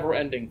 It's a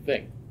never-ending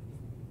thing.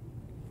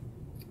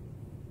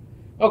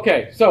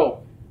 Okay,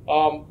 so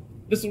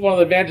this is one of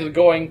the advantages of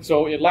going.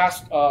 So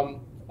last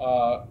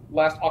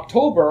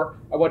October,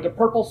 I went to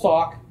Purple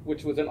Sock,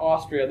 which was in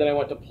Austria. Then I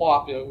went to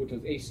Plop, which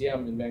was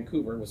ACM in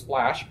Vancouver, with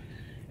Splash.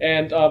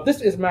 And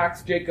this is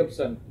Max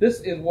Jacobson. This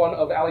is one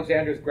of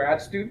Alexander's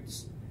grad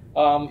students.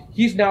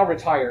 He's now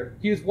retired.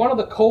 He is one of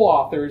the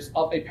co-authors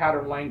of a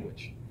pattern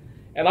language.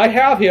 And I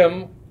have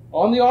him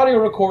on the audio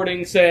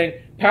recording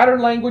saying,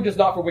 pattern language is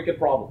not for wicked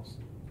problems.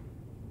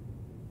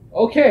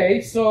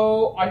 Okay,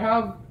 so I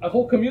have a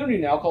whole community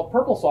now called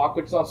Purple Sock,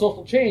 which is on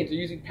social change. They're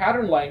using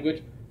pattern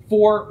language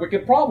for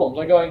wicked problems.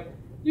 I'm going,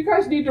 you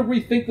guys need to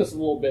rethink this a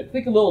little bit.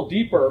 Think a little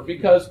deeper,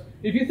 because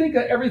if you think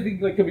that everything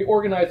that can be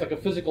organized like a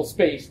physical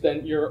space,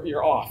 then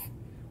you're off.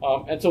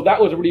 And so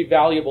that was a really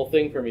valuable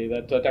thing for me,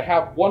 that to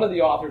have one of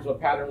the authors of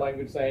pattern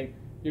language saying,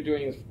 you're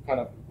doing this kind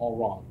of all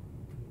wrong.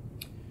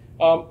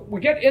 We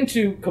get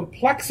into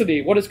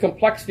complexity. What is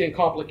complexity and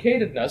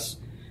complicatedness?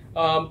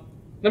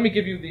 Let me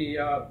give you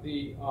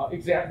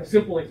the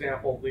simple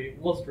example, the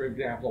illustrative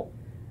example.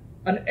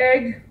 An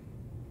egg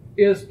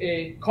is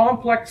a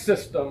complex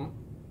system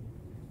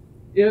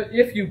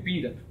if you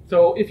beat it.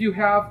 So if you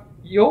have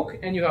yolk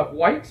and you have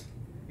white,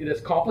 it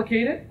is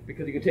complicated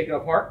because you can take it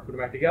apart, put it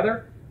back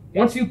together.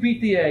 Once you beat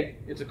the egg,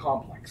 it's a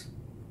complex.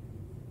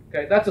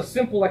 Okay, that's a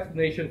simple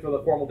explanation for the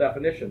formal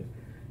definition.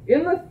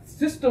 In the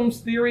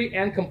systems theory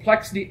and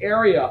complexity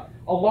area,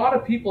 a lot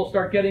of people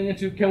start getting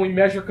into, can we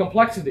measure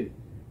complexity?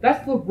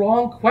 That's the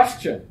wrong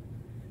question.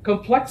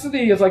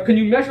 Complexity is like, can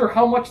you measure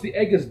how much the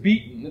egg is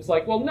beaten? It's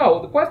like, well,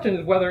 no. The question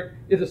is whether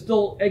is it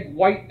still egg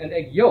white and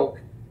egg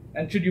yolk,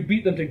 and should you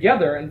beat them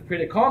together and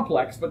create a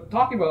complex? But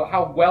talking about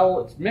how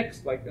well it's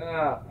mixed, like,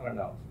 I don't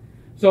know.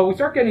 So we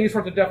start getting these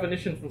sorts of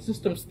definitions from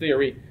systems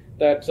theory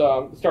that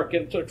start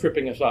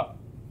tripping us up.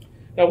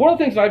 Now, one of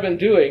the things I've been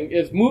doing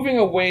is moving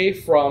away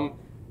from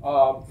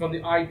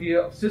the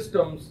idea of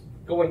systems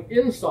going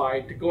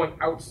inside to going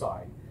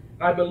outside.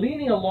 And I've been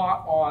leaning a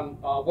lot on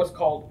what's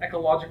called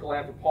ecological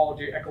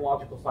anthropology,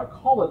 ecological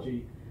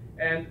psychology,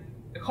 and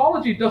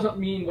ecology doesn't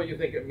mean what you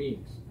think it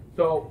means.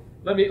 So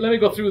let me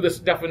go through this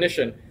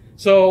definition.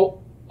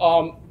 So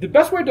the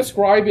best way of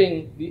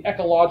describing the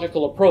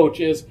ecological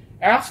approach is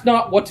ask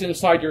not what's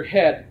inside your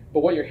head, but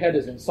what your head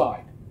is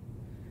inside.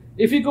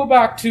 If you go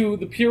back to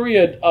the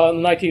period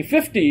in the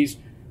 1950s,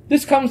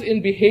 this comes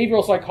in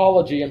behavioral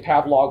psychology and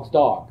Pavlov's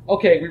dog.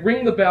 Okay, we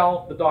ring the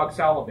bell, the dog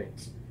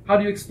salivates. How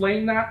do you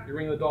explain that? You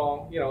ring the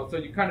dog, so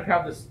you kind of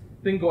have this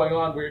thing going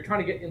on where you're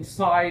trying to get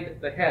inside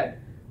the head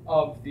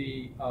of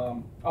the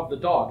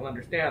dog and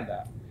understand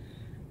that.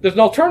 There's an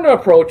alternative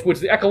approach, which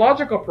is the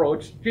ecological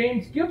approach.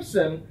 James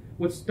Gibson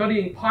was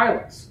studying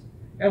pilots.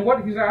 And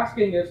what he's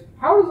asking is,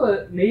 how does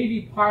a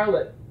Navy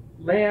pilot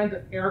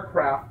land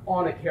aircraft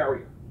on a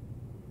carrier?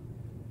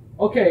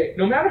 okay,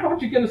 no matter how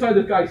much you get inside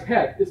this guy's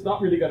head, it's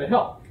not really going to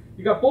help.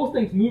 You got both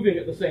things moving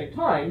at the same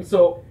time,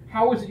 so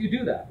how is it you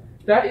do that?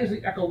 That is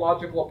the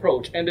ecological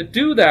approach. And to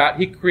do that,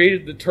 he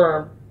created the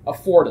term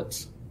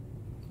affordance.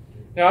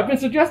 Now, I've been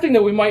suggesting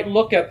that we might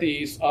look at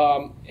these,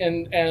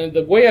 and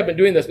the way I've been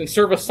doing this in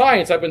service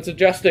science, I've been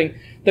suggesting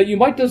that you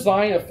might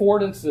design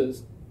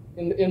affordances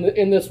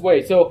in this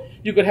way. So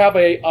you could have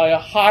a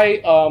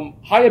high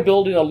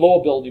ability and a low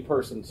ability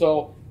person.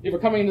 So if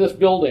you're coming into this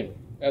building,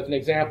 as an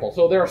example,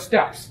 so there are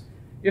steps.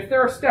 If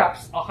there are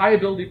steps, a high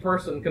ability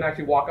person can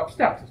actually walk up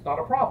steps. It's not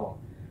a problem.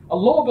 A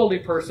low ability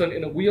person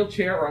in a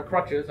wheelchair or on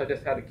crutches, I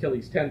just had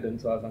Achilles tendon,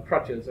 so I was on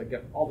crutches, I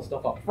get all the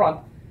stuff up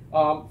front,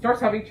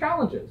 starts having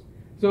challenges.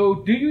 So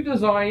do you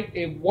design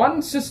a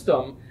one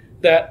system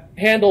that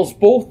handles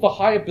both the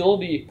high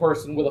ability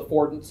person with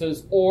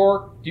affordances,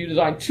 or do you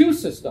design two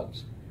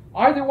systems?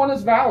 Either one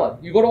is valid.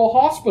 You go to a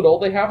hospital,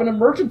 they have an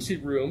emergency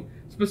room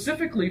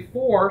specifically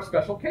for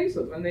special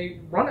cases, and they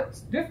run it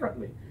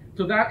differently.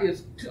 So that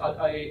is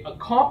a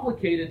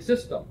complicated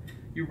system.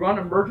 You run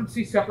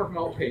emergency separate from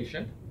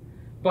outpatient,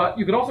 but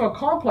you could also have a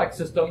complex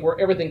system where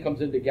everything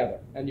comes in together,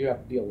 and you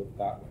have to deal with it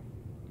that way.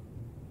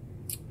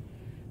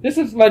 This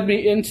has led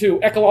me into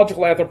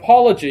ecological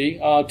anthropology.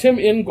 Tim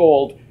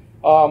Ingold,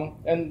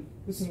 and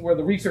this is where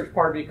the research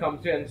part of me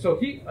comes in. So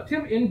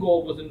Tim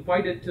Ingold was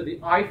invited to the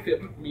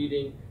IFIP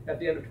meeting at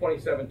the end of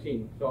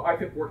 2017. So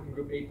IFIP Working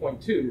Group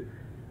 8.2,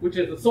 which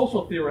is the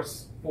social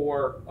theorists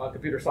for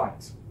computer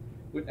science.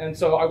 And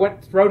so I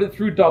routed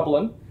through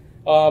Dublin,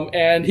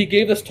 and he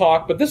gave this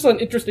talk, but this is an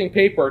interesting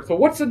paper. So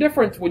what's the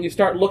difference when you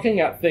start looking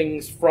at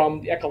things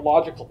from the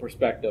ecological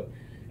perspective?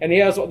 And he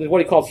has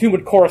what he calls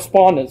human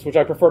correspondence, which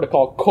I prefer to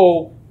call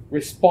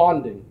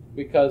co-responding,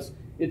 because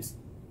it's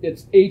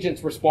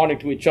agents responding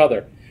to each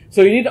other.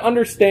 So you need to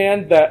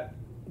understand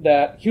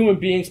that human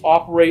beings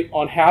operate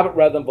on habit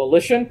rather than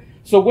volition.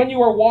 So when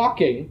you are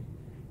walking,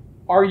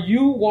 are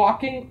you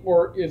walking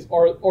or is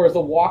the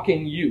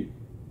walking you?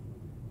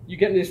 You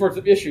get into these sorts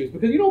of issues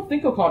because you don't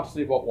think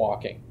consciously about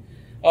walking.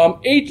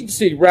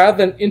 Agency rather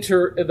than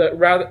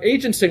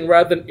agencing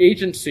rather than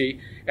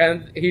agency,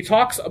 and he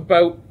talks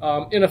about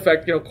in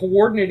effect,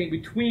 coordinating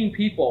between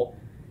people.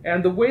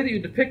 And the way that you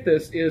depict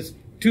this is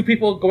two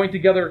people going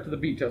together to the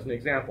beach, as an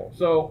example.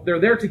 So they're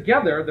there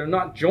together; they're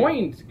not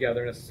joined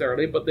together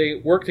necessarily, but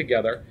they work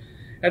together.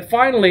 And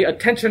finally,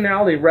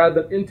 attentionality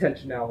rather than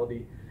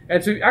intentionality.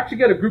 And so you actually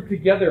get a group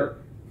together.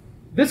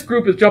 This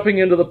group is jumping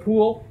into the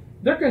pool.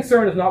 Their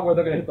concern is not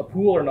whether they're going to hit the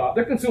pool or not.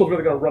 Their concern is whether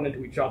they're going to run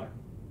into each other.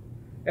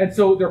 And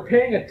so they're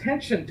paying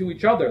attention to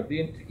each other.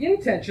 The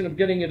intention of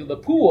getting into the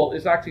pool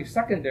is actually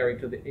secondary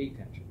to the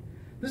attention.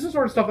 This is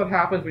sort of stuff that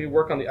happens when you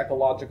work on the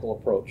ecological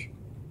approach.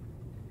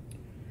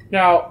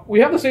 Now, we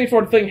have the same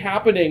sort of thing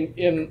happening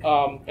in,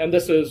 and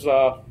this is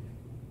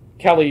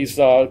Kelly's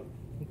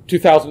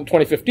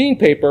 2015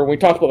 paper, when we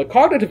talked about the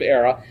cognitive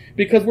era,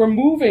 because we're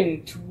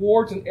moving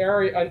towards an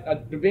area, a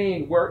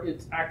domain where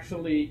it's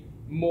actually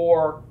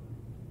more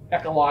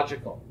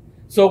ecological.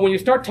 So when you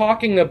start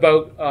talking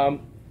about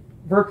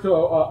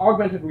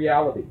augmented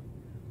reality,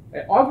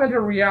 augmented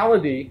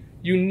reality,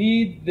 you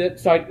need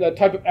that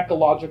type of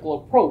ecological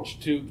approach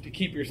to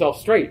keep yourself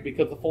straight,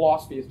 because the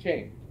philosophy has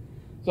changed.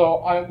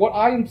 So what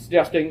I'm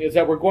suggesting is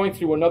that we're going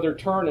through another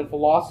turn in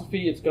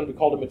philosophy. It's going to be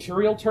called a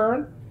material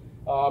turn,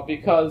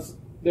 because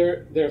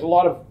there's a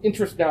lot of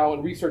interest now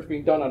in research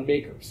being done on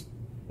makers,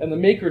 and the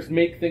makers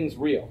make things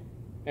real.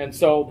 And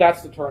so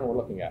that's the turn we're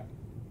looking at.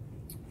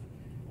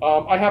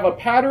 I have a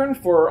pattern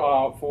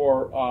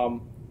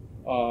for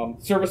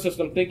service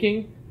system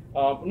thinking.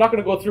 I'm not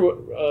going to go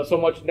through it so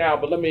much now,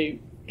 but let me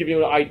give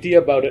you an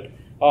idea about it.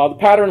 The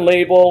pattern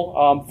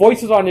label,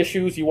 voices on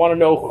issues, you want to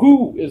know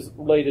who is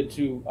related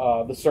to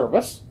the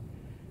service.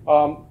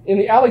 In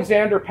the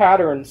Alexander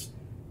patterns,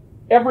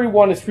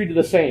 everyone is treated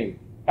the same.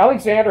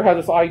 Alexander has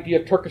this idea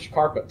of Turkish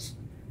carpets.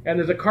 And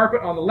there's a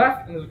carpet on the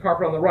left and there's a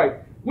carpet on the right.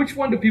 Which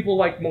one do people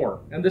like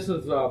more? And this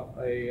is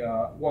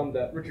one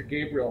that Richard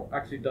Gabriel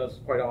actually does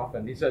quite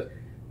often. He says,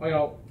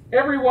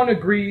 everyone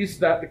agrees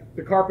that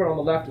the carpet on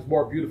the left is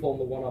more beautiful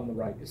than the one on the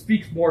right. It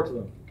speaks more to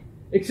them.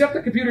 Except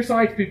the computer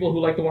science people who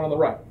like the one on the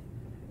right.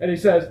 And he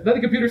says, then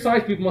the computer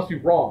science people must be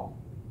wrong.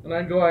 And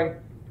I'm going,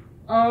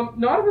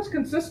 not if it's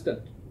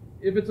consistent.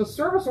 If it's a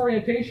service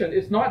orientation,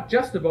 it's not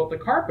just about the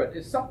carpet.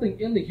 It's something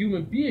in the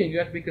human being. You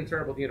have to be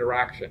concerned about the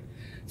interaction.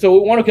 So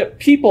we want to get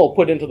people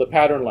put into the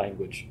pattern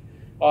language.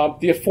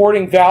 The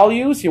affording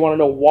values, you want to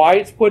know why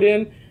it's put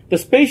in. The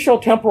spatial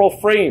temporal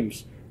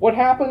frames. What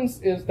happens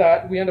is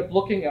that we end up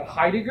looking at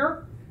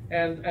Heidegger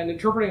and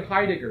interpreting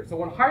Heidegger. So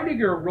when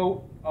Heidegger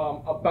wrote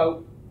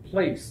about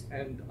place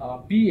and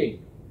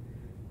being,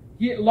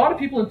 a lot of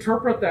people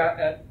interpret that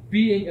as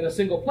being in a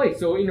single place.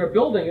 So in a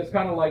building, it's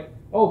kind of like,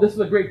 oh, this is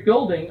a great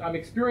building, I'm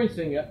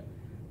experiencing it.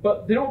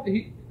 But they don't.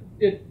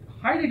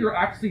 Heidegger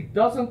actually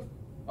doesn't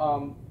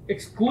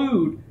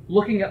exclude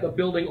looking at the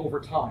building over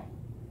time.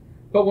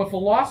 But when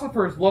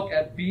philosophers look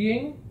at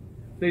being,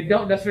 they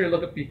don't necessarily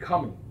look at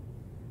becoming.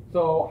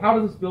 So how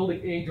does this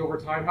building age over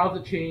time? How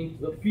does it change?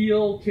 The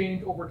feel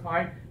change over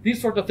time?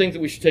 These sorts of things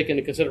that we should take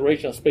into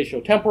consideration as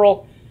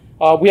spatiotemporal.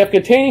 We have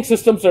containing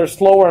systems that are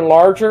slower and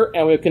larger,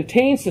 and we have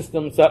contained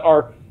systems that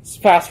are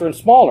faster and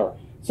smaller.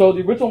 So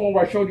the original one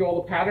where I showed you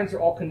all the patterns are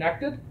all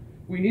connected.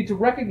 We need to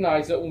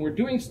recognize that when we're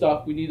doing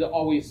stuff, we need to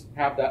always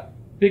have that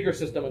bigger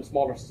system and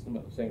smaller system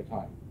at the same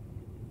time.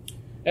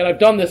 And I've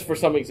done this for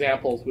some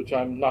examples, which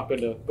I'm not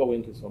going to go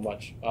into so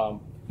much.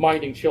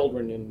 Minding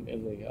children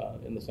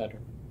in the center.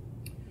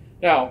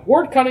 Now,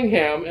 Ward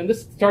Cunningham, and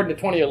this started in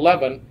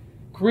 2011,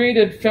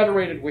 created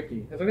Federated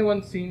Wiki. Has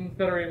anyone seen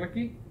Federated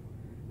Wiki?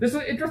 This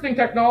is interesting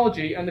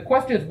technology, and the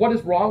question is, what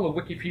is wrong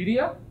with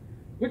Wikipedia?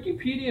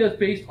 Wikipedia is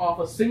based off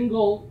a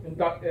single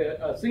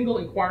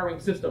inquiring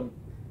system,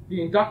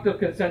 the inductive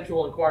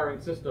consensual inquiring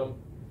system.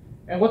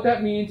 And what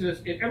that means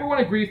is, if everyone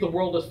agrees the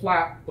world is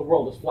flat,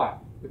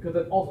 because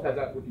it also has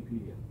that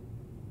Wikipedia.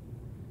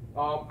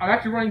 I'm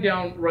actually running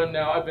down right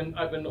now. I've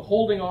been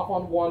holding off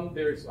on one.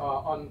 There's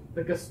on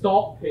the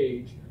Gestalt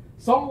page,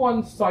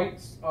 someone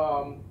cites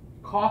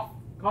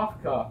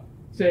Kafka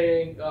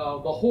saying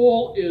the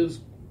whole is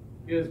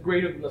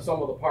greater than the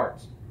sum of the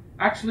parts.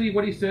 Actually,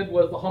 what he said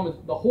was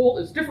the whole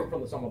is different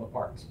from the sum of the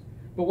parts.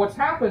 But what's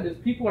happened is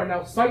people are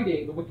now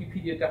citing the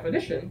Wikipedia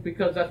definition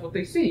because that's what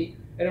they see,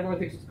 and everyone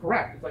thinks it's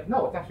correct. It's like,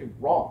 no, it's actually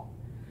wrong.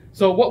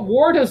 So what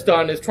Ward has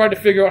done is try to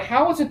figure out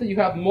how is it that you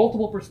have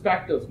multiple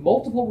perspectives,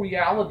 multiple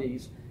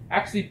realities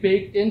actually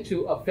baked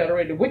into a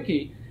federated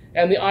wiki.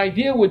 And the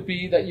idea would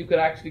be that you could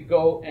actually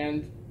go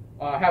and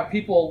have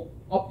people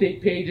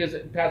update pages.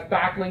 It has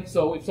backlinks,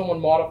 so if someone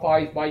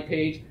modifies my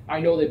page, I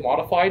know they've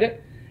modified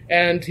it.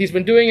 And he's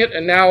been doing it,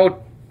 and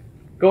now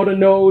go to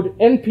node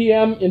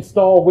npm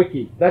install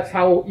wiki. That's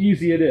how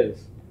easy it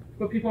is.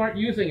 But people aren't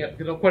using it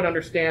because they don't quite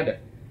understand it.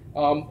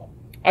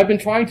 I've been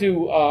trying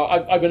to,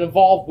 I've been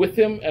involved with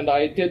him, and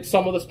I did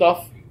some of the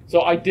stuff.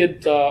 So I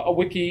did a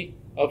wiki,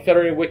 a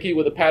federated wiki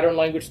with the pattern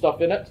language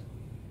stuff in it.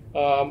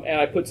 And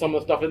I put some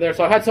of the stuff in there.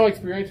 So I had some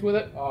experience with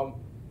it.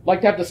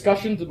 Like to have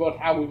discussions about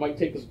how we might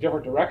take this a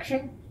different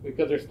direction,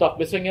 because there's stuff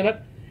missing in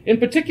it. In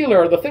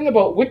particular, the thing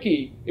about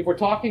wiki, if we're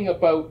talking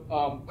about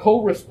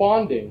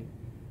co-responding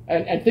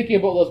and thinking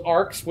about those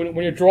arcs, when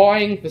you're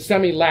drawing the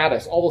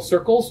semi-lattice, all the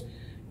circles,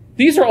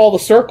 these are all the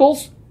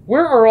circles.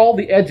 Where are all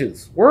the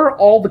edges? Where are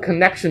all the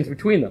connections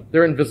between them?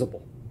 They're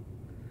invisible.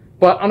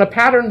 But on a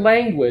pattern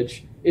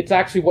language, it's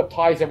actually what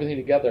ties everything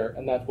together,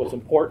 and that's what's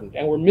important.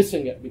 And we're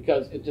missing it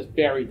because it's just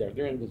buried there.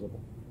 They're invisible.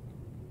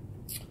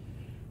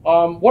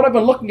 What I've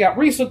been looking at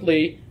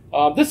recently,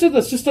 this is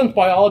the systems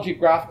biology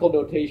graphical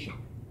notation.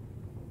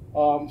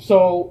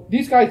 So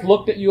these guys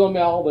looked at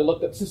UML, they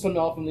looked at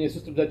SysML from the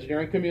systems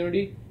engineering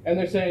community, and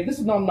they're saying this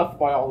is not enough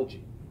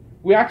biology.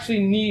 We actually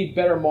need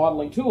better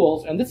modeling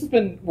tools, and this has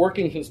been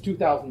working since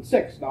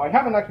 2006. Now, I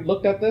haven't actually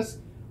looked at this.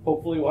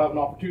 Hopefully, we'll have an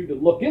opportunity to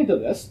look into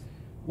this.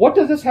 What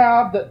does this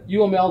have that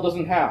UML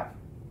doesn't have?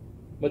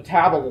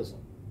 Metabolism.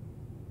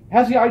 It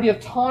has the idea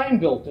of time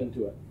built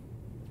into it.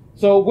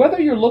 So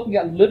whether you're looking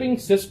at living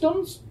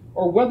systems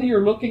or whether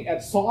you're looking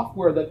at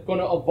software that's going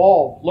to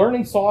evolve,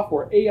 learning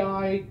software,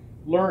 AI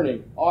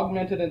learning,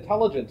 augmented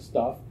intelligence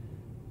stuff,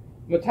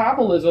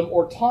 metabolism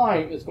or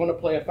time is going to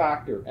play a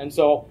factor. And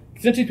so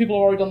since these people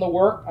have already done the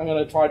work, I'm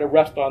going to try to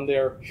rest on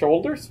their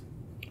shoulders.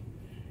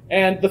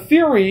 And the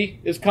theory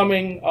is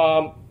coming,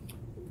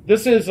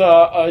 this is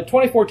a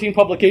 2014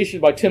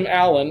 publication by Tim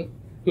Allen,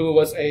 who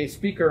was a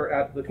speaker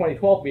at the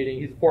 2012 meeting.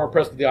 He's the former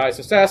president of the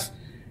ISSS.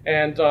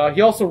 And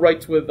he also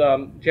writes with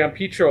Mario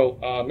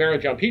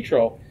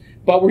Gianpietro.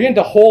 But we're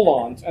into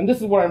holons, and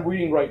this is what I'm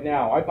reading right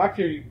now. I'm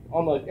actually,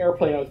 on the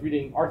airplane, I was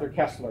reading Arthur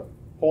Kessler,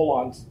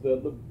 holons, the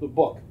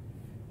book,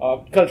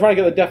 kind of trying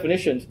to get the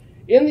definitions.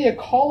 In the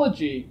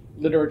ecology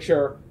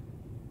literature,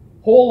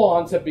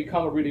 holons have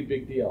become a really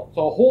big deal.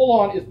 So a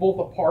holon is both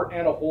a part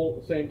and a whole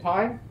at the same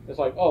time. It's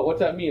like, oh, what's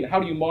that mean? How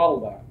do you model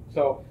that?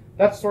 So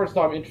that's the sort of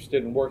stuff I'm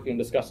interested in working and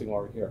discussing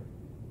while we're here.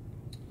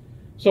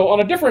 So on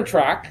a different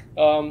track,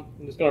 I'm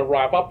just going to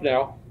wrap up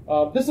now.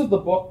 This is the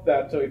book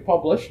that we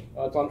published.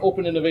 It's on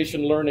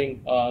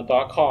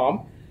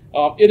openinnovationlearning.com.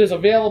 It is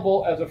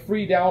available as a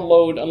free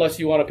download unless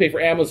you want to pay for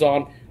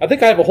Amazon. I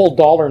think I have a whole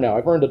 $1 now.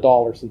 I've earned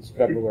 $1 since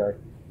February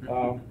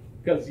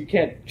because you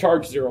can't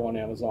charge zero on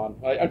Amazon.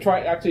 I'm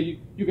trying. Actually,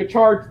 you could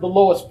charge the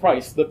lowest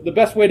price. The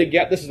best way to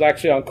get this is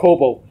actually on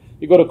Kobo.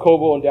 You go to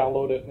Kobo and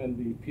download it, and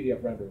the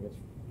PDF rendering is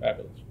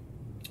fabulous.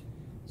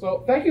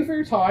 So thank you for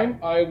your time.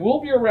 I will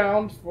be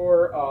around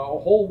for a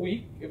whole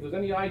week. If there's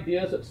any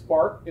ideas that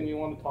spark and you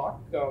want to talk,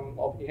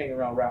 I'll be hanging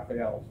around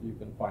Raphael, so you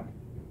can find me.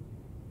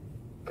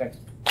 Thanks.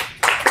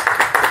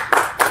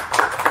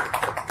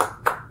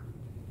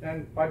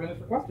 And 5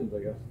 minutes for questions, I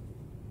guess.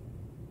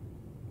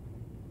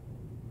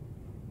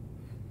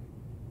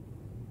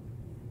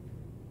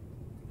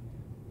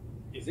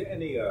 Is there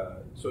any,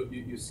 so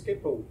you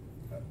skip a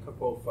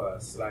couple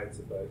of slides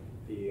about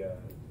the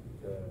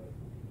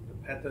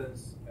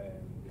patterns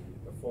and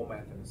the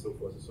format and so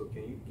forth. So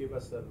can you give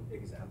us some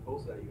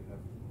examples that you have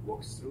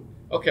walked through?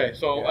 Okay,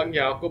 so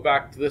yeah, I'll go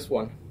back to this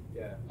one.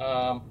 Yeah.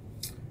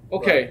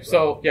 Okay, right.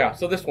 so yeah,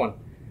 so this one.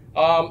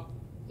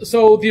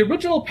 So the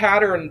original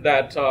pattern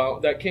that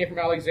that came from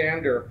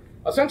Alexander,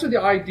 essentially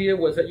the idea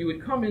was that you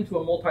would come into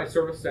a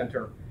multi-service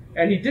center,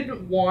 and he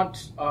didn't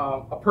want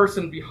a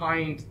person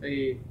behind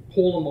a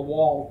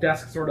hole-in-the-wall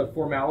desk sort of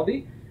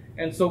formality.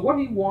 And so what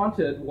he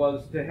wanted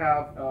was to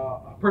have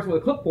a person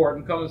with a clipboard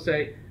and come and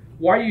say,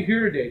 why are you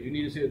here today? Do you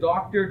need to see a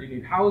doctor? Do you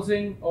need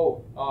housing?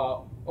 Oh,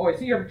 I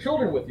see you have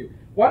children with you.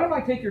 Why don't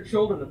I take your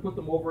children and put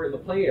them over in the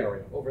play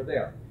area over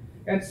there?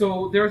 And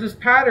so there's this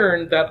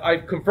pattern that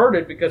I've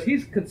converted because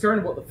he's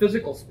concerned about the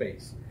physical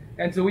space.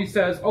 And so he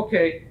says,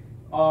 okay,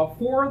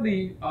 for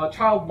the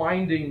child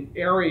minding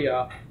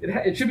area,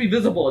 it should be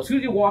visible. As soon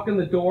as you walk in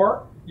the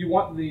door, you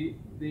want the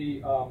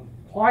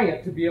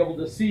client to be able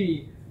to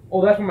see,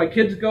 oh, that's where my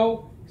kids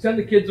go. Send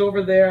the kids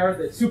over there.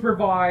 It's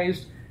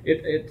supervised.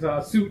 It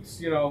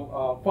suits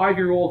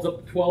 5-year-olds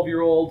up to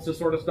 12-year-olds, this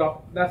sort of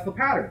stuff. That's the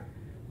pattern.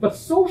 But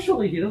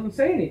socially, he doesn't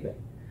say anything.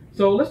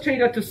 So let's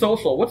change that to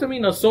social. What's it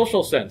mean in a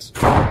social sense?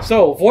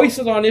 So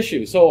voices on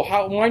issues. So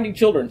how minding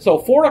children. So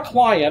for a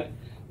client,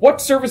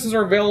 what services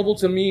are available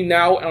to me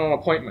now on an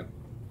appointment?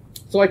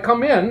 So I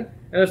come in,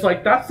 and it's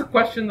like, that's the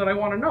question that I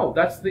want to know.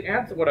 That's the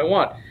answer, what I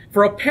want.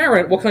 For a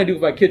parent, what can I do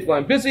with my kids while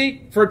I'm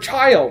busy? For a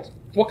child,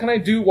 what can I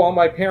do while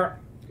my parent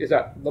is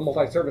at the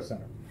multi-service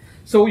center?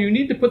 So you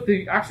need to put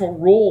the actual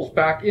roles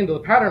back into the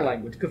pattern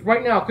language. Because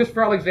right now,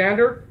 Christopher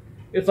Alexander,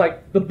 it's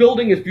like, the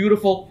building is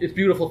beautiful. It's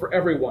beautiful for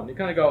everyone. You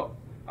kind of go,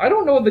 I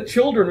don't know if the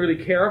children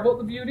really care about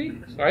the beauty,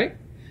 right?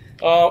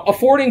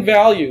 Affording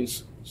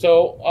values.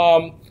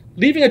 So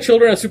leaving a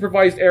children in a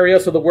supervised area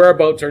so the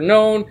whereabouts are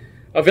known.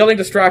 Availing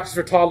distractions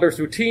for toddlers'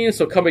 routines,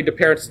 so coming to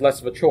parents is less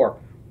of a chore.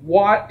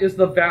 What is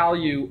the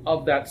value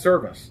of that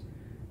service?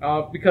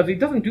 Because he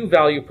doesn't do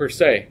value per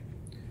se.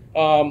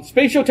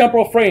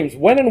 Spatio-temporal frames.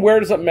 When and where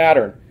does it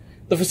matter?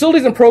 The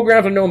facilities and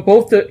programs are known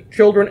both to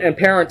children and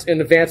parents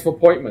in advance of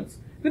appointments.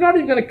 They're not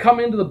even going to come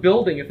into the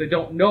building if they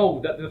don't know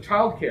that there's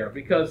child care,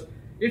 because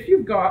if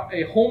you've got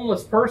a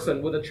homeless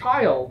person with a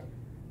child,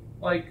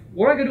 like,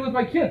 what am I going to do with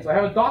my kids? I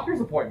have a doctor's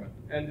appointment.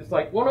 And it's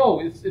like, well, no,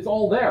 it's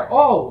all there.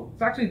 Oh,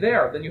 it's actually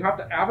there. Then you have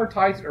to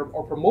advertise it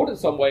or promote it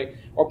some way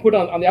or put it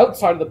on the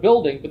outside of the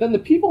building. But then the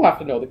people have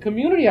to know. The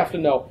community has to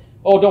know.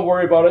 Oh, don't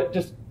worry about it.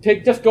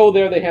 Just go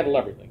there. They handle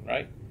everything,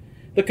 right?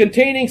 The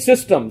containing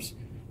systems.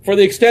 For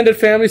the extended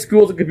family,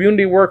 schools, and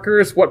community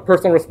workers, what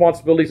personal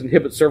responsibilities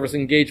inhibit service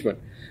engagement?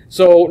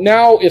 So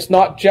now it's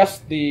not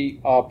just the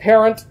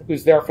parent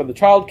who's there for the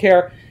child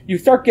care. You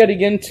start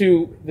getting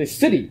into the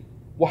city.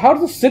 Well, how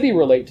does the city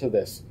relate to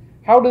this?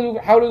 How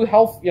do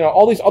health,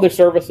 all these other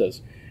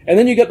services? And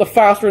then you get the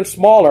faster and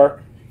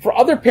smaller. For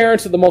other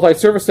parents at the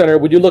multi-service center,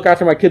 would you look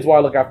after my kids while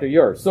I look after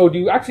yours? So do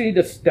you actually need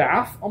to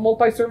staff a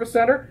multi-service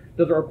center?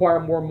 Does it require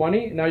more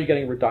money? Now you're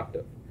getting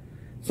reductive.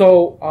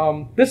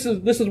 So this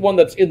is one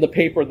that's in the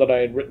paper that I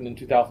had written in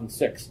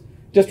 2006.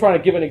 Just trying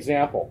to give an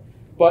example.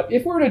 But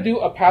if we were to do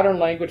a pattern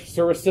language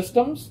service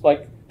systems,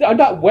 like, I'm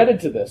not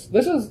wedded to this.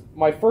 This is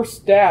my first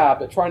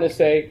stab at trying to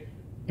say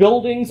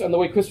buildings and the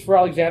way Christopher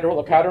Alexander wrote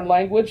the pattern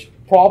language,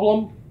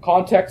 problem,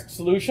 context,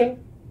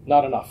 solution,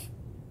 not enough.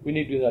 We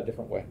need to do that a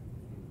different way.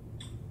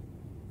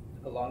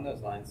 Along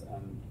those lines,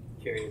 I'm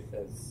curious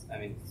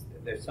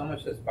there's so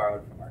much that's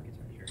borrowed from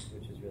architecture,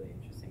 which is really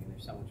interesting, and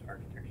there's so much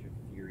architecture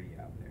theory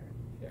out there.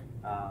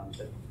 Yeah.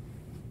 But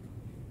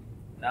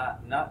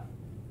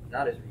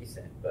not as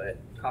recent, but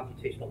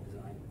computational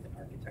design within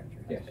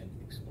architecture has been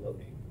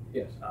exploding.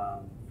 Yes.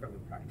 From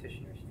a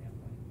practitioner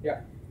standpoint.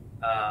 Yeah.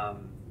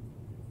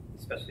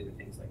 Especially with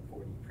things like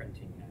 4D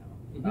printing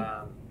now.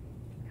 Mm-hmm.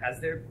 Has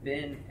there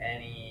been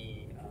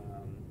any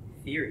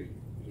theory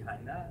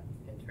behind that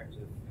in terms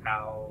of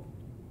how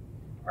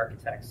well,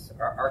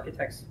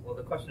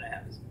 the question I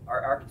have is,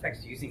 are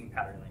architects using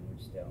pattern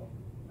language still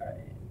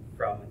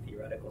from a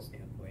theoretical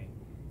standpoint?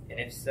 And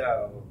if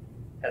so,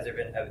 has there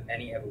been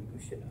any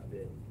evolution of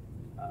it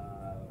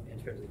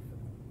in terms of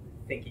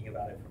thinking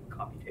about it from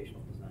a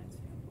computational design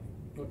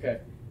standpoint?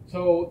 Okay.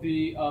 So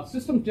the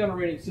systems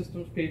generating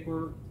systems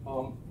paper,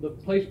 the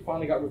place it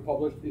finally got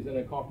republished is in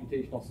a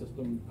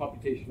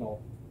computational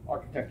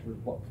architecture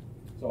book.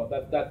 So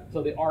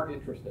so they are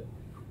interested.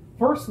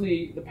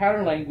 Firstly, the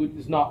pattern language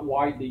is not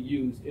widely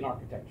used in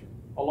architecture.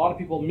 A lot of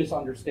people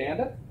misunderstand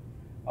it.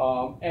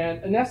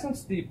 And in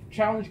essence, the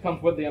challenge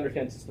comes whether they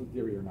understand system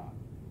theory or not.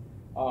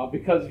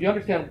 Because if you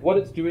understand what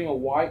it's doing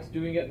and why it's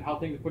doing it and how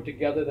things are put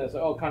together, then it's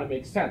like, oh, it kind of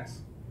makes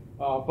sense.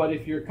 But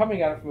if you're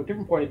coming at it from a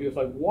different point of view, it's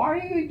like, why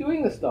are they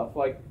doing this stuff?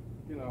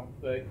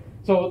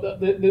 So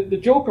the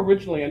joke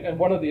originally, and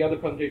one of the other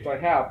presentations I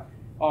have,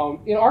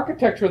 in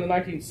architecture in the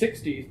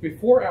 1960s,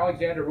 before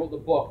Alexander wrote the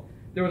book,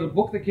 there was a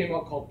book that came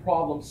out called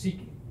Problem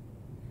Seeking.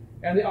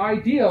 And the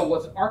idea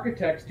was that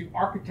architects do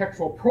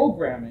architectural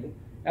programming,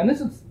 and this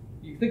is,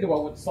 you think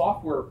about what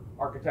software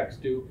architects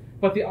do,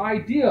 but the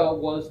idea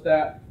was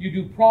that you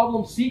do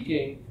problem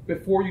seeking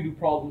before you do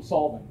problem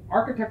solving.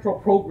 Architectural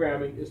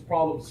programming is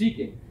problem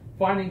seeking,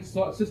 finding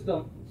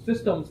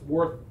systems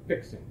worth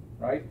fixing,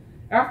 right?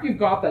 After you've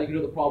got that, you can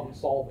do the problem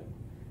solving.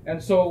 And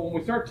so when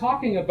we start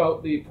talking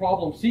about the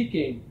problem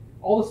seeking,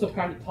 all this stuff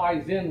kind of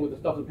ties in with the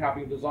stuff that's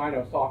happening in design. I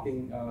was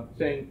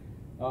saying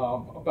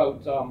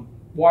about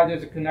why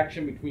there's a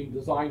connection between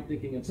design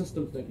thinking and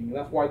systems thinking, and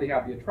that's why they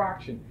have the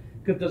attraction.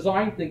 Because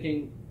design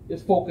thinking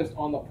is focused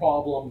on the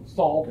problem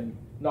solving,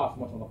 not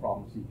so much on the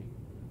problem seeking.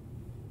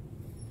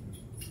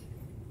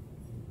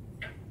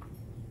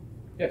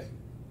 Yes?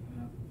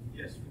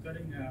 Yes,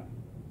 regarding,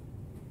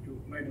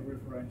 you made a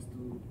reference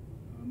to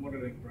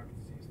modeling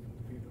practices in the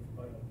field of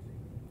biology.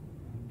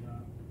 And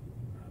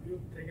have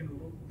you taken a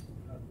look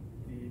at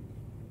the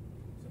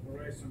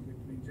separation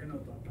between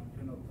genotype and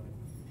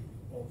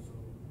phenotype also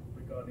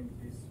regarding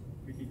this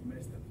wicked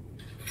method?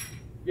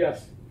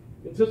 Yes.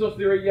 In systems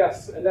theory,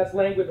 yes, and that's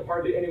language that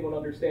hardly anyone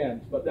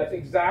understands, but that's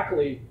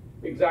exactly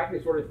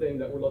the sort of thing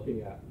that we're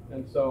looking at.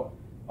 And so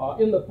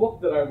in the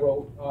book that I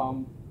wrote,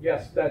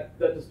 yes, that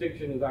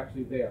distinction is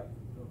actually there.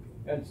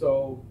 Okay. And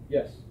so,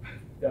 yes,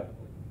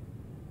 definitely.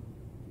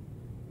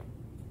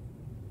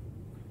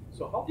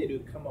 So how did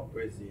you come up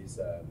with these,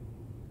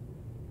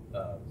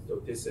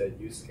 this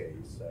use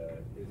case?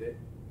 Is it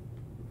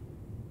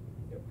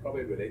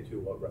probably related to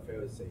what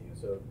Raphael is saying?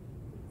 So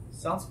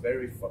sounds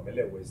very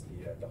familiar with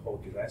the whole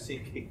design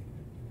thinking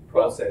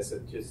process,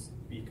 and just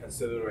be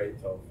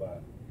considerate of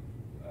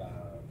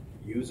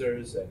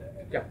users and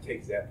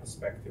take their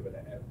perspective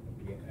and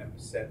being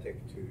empathetic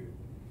to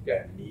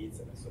their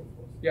needs and so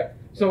forth. Yeah.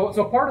 So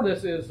part of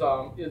this is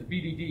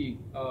BDD,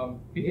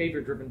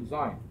 behavior-driven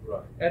design.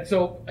 Right. And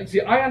so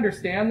I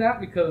understand that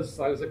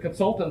because I was a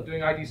consultant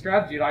doing IT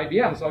strategy at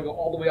IBM, so I go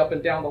all the way up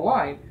and down the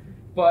line.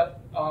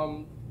 But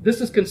this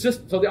is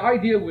consistent. So the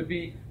idea would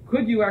be,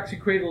 could you actually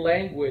create a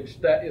language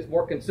that is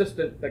more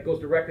consistent, that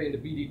goes directly into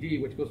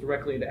BDD, which goes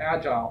directly into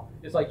agile?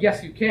 It's like,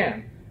 yes, you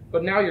can.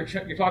 But now you're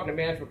talking to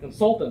management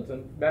consultants,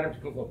 and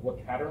management consultants,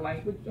 what pattern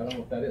language? I don't know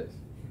what that is.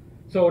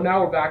 So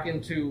now we're back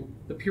into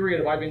the period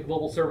of IBM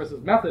Global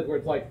Services method, where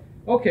it's like,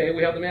 okay,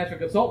 we have the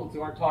management consultants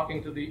who aren't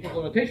talking to the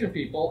implementation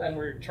people, and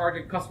we're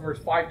charging customers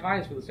 5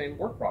 times for the same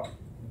work product.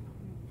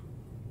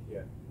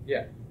 Yeah.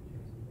 Yeah.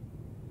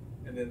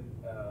 And then,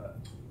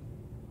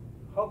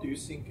 how do you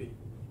think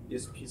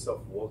this piece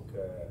of work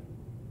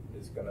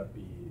is going to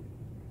be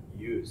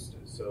used?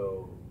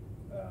 So,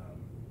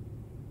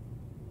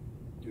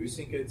 do you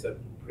think it's a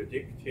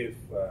predictive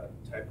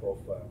type of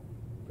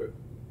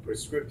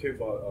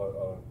prescriptive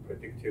or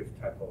predictive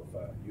type of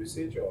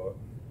usage, or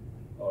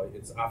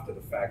it's after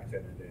the fact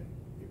and then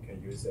you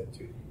can use it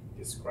to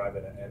describe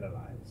and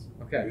analyze?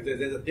 Okay.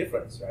 There's a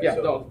difference, right? Yeah,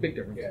 so, no, it's a big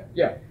difference.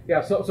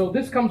 Yeah. So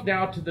this comes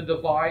down to the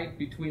divide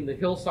between the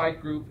Hillside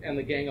group and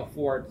the Gang of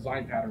Four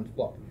Design Patterns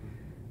book.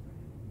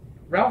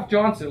 Ralph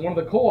Johnson, one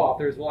of the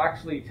co-authors, will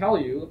actually tell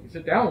you, if you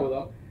sit down with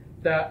them,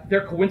 that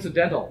they're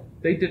coincidental.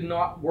 They did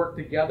not work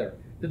together.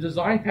 The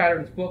Design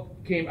Patterns book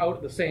came out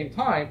at the same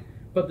time,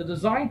 but the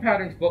Design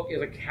Patterns book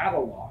is a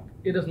catalog.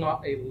 It is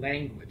not a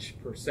language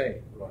per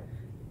se. Right.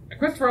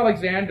 Christopher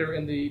Alexander,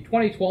 in the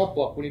 2012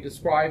 book, when he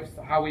describes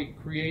how he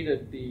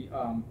created the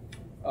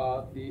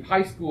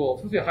high school,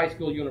 supposed to be a high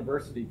school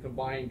university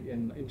combined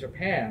in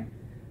Japan,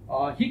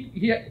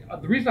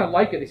 the reason I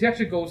like it is he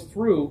actually goes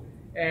through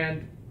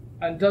and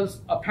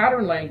does a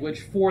pattern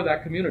language for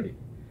that community.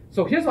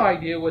 So his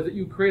idea was that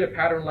you create a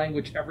pattern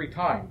language every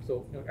time.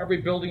 So every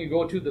building you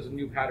go to, there's a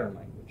new pattern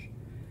language.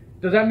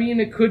 Does that mean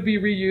it could be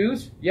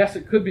reused? Yes,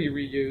 it could be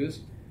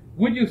reused.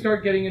 Would you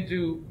start getting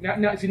into,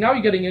 now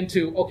you're getting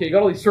into, okay, you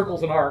got all these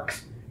circles and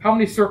arcs. How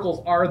many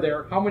circles are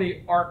there? How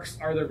many arcs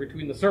are there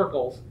between the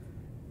circles?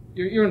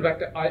 You're in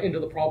fact into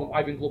the problem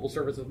IBM Global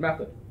Services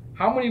method.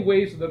 How many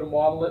ways are there to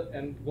model it,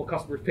 and will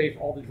customers pay for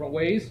all the different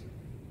ways?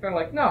 Kind of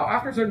like, no,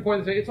 after a certain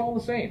point they say it's all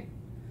the same.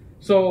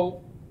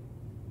 So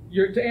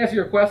to answer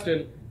your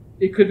question,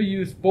 it could be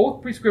used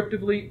both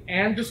prescriptively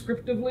and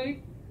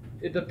descriptively.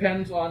 It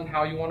depends on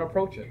how you want to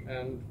approach it.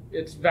 And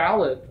it's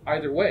valid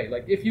either way.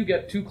 Like if you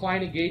get 2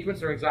 client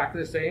engagements that are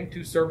exactly the same,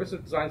 2 services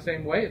designed the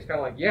same way, it's kind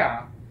of like,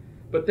 yeah.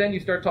 But then you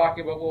start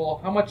talking about, well,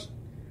 how much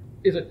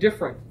is it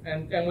different?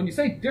 And when you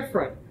say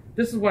different,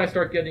 this is when I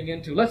start getting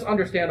into, let's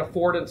understand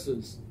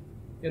affordances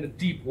in a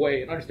deep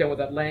way and understand what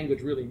that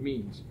language really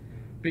means.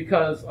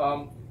 Because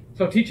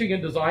so teaching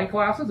in design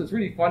classes, it's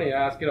really funny.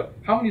 I ask,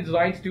 how many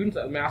design students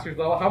at the master's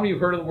level, how many have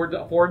heard of the word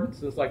affordance?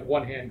 And it's like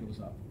 1 hand goes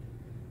up.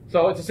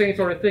 So it's the same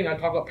sort of thing. I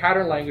talk about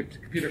pattern language to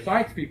computer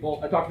science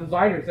people. I talk to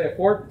designers, say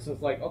affordance, and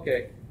it's like,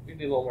 okay, we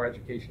need a little more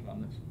education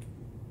on this.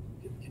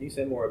 Can you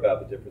say more about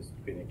the difference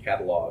between a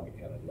catalog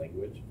and a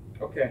language?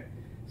 Okay.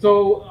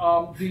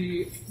 So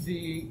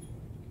the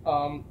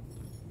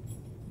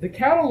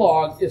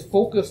catalog is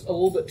focused a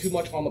little bit too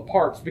much on the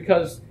parts,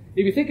 because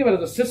if you think of it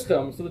as a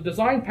system, so the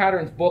Design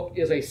Patterns book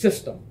is a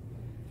system.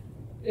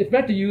 It's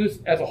meant to use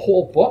as a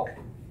whole book.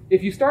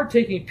 If you start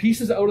taking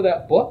pieces out of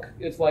that book,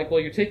 it's like,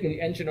 well, you're taking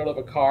the engine out of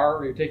a car,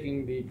 or you're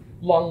taking the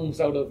lungs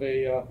out of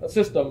a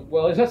system.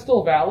 Well, is that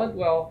still valid?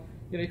 Well,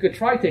 you could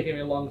try taking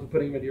the lungs and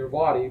putting them into your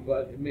body,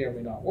 but it may or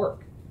may not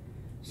work.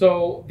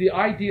 So the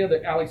idea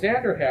that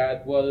Alexander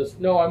had was,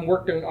 no, I'm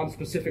working on a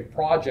specific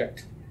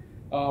project.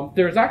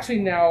 There's actually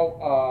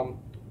now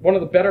one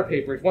of the better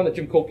papers, one that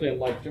Jim Copeland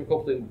likes. Jim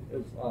Copeland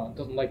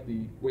doesn't like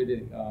the way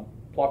the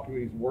plot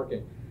community is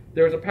working.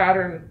 There's a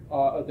pattern,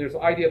 there's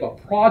an idea of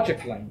a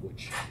project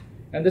language.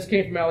 And this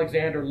came from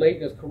Alexander late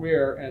in his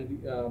career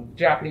and the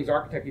Japanese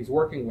architect he's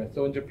working with.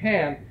 So in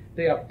Japan,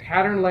 they have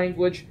pattern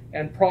language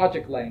and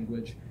project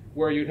language,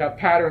 where you'd have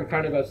pattern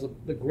kind of as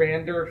the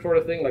grander sort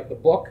of thing, like the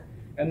book,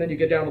 and then you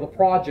get down to the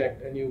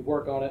project and you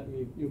work on it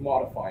and you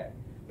modify it.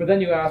 But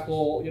then you ask,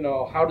 well, you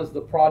know, how does the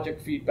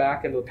project feed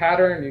back into the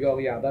pattern? And you go,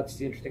 yeah, that's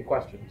the interesting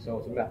question. So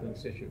it's a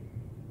methodist issue.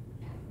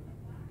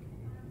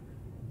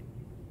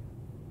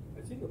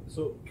 I think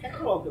so.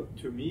 Catalog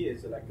to me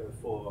is like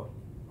for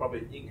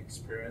probably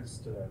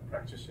inexperienced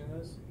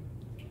practitioners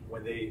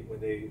when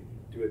they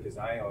do a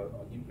design or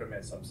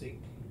implement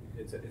something.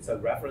 It's a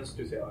reference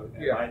to say,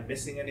 am I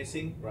missing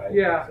anything, right?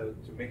 Yeah. So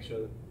to make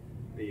sure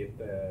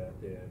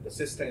the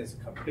system is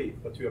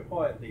complete. But to your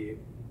point, the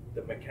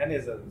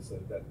mechanisms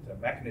that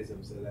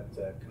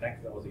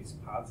connect all these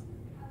parts,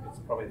 it's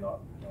probably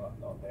not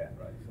there,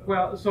 right? So,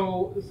 Well,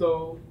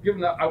 so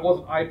given that I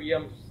wasn't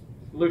IBM's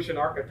solution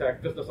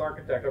architect, business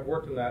architect, I've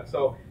worked in that.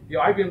 So the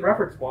IBM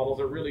reference models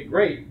are really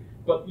great,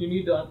 but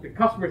the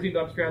customers need to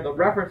understand the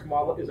reference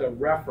model is a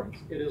reference.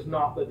 It is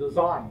not the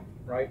design,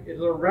 right? It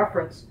is a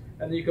reference,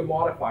 and then you can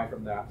modify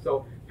from that.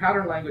 So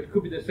pattern language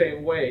could be the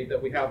same way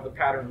that we have the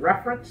pattern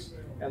reference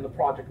and the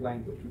project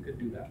language. We could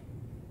do that.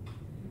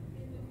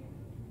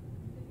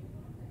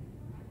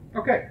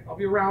 Okay, I'll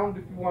be around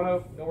if you want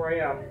to know where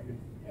I am.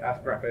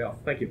 Ask Raphael.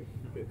 Thank you.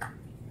 okay.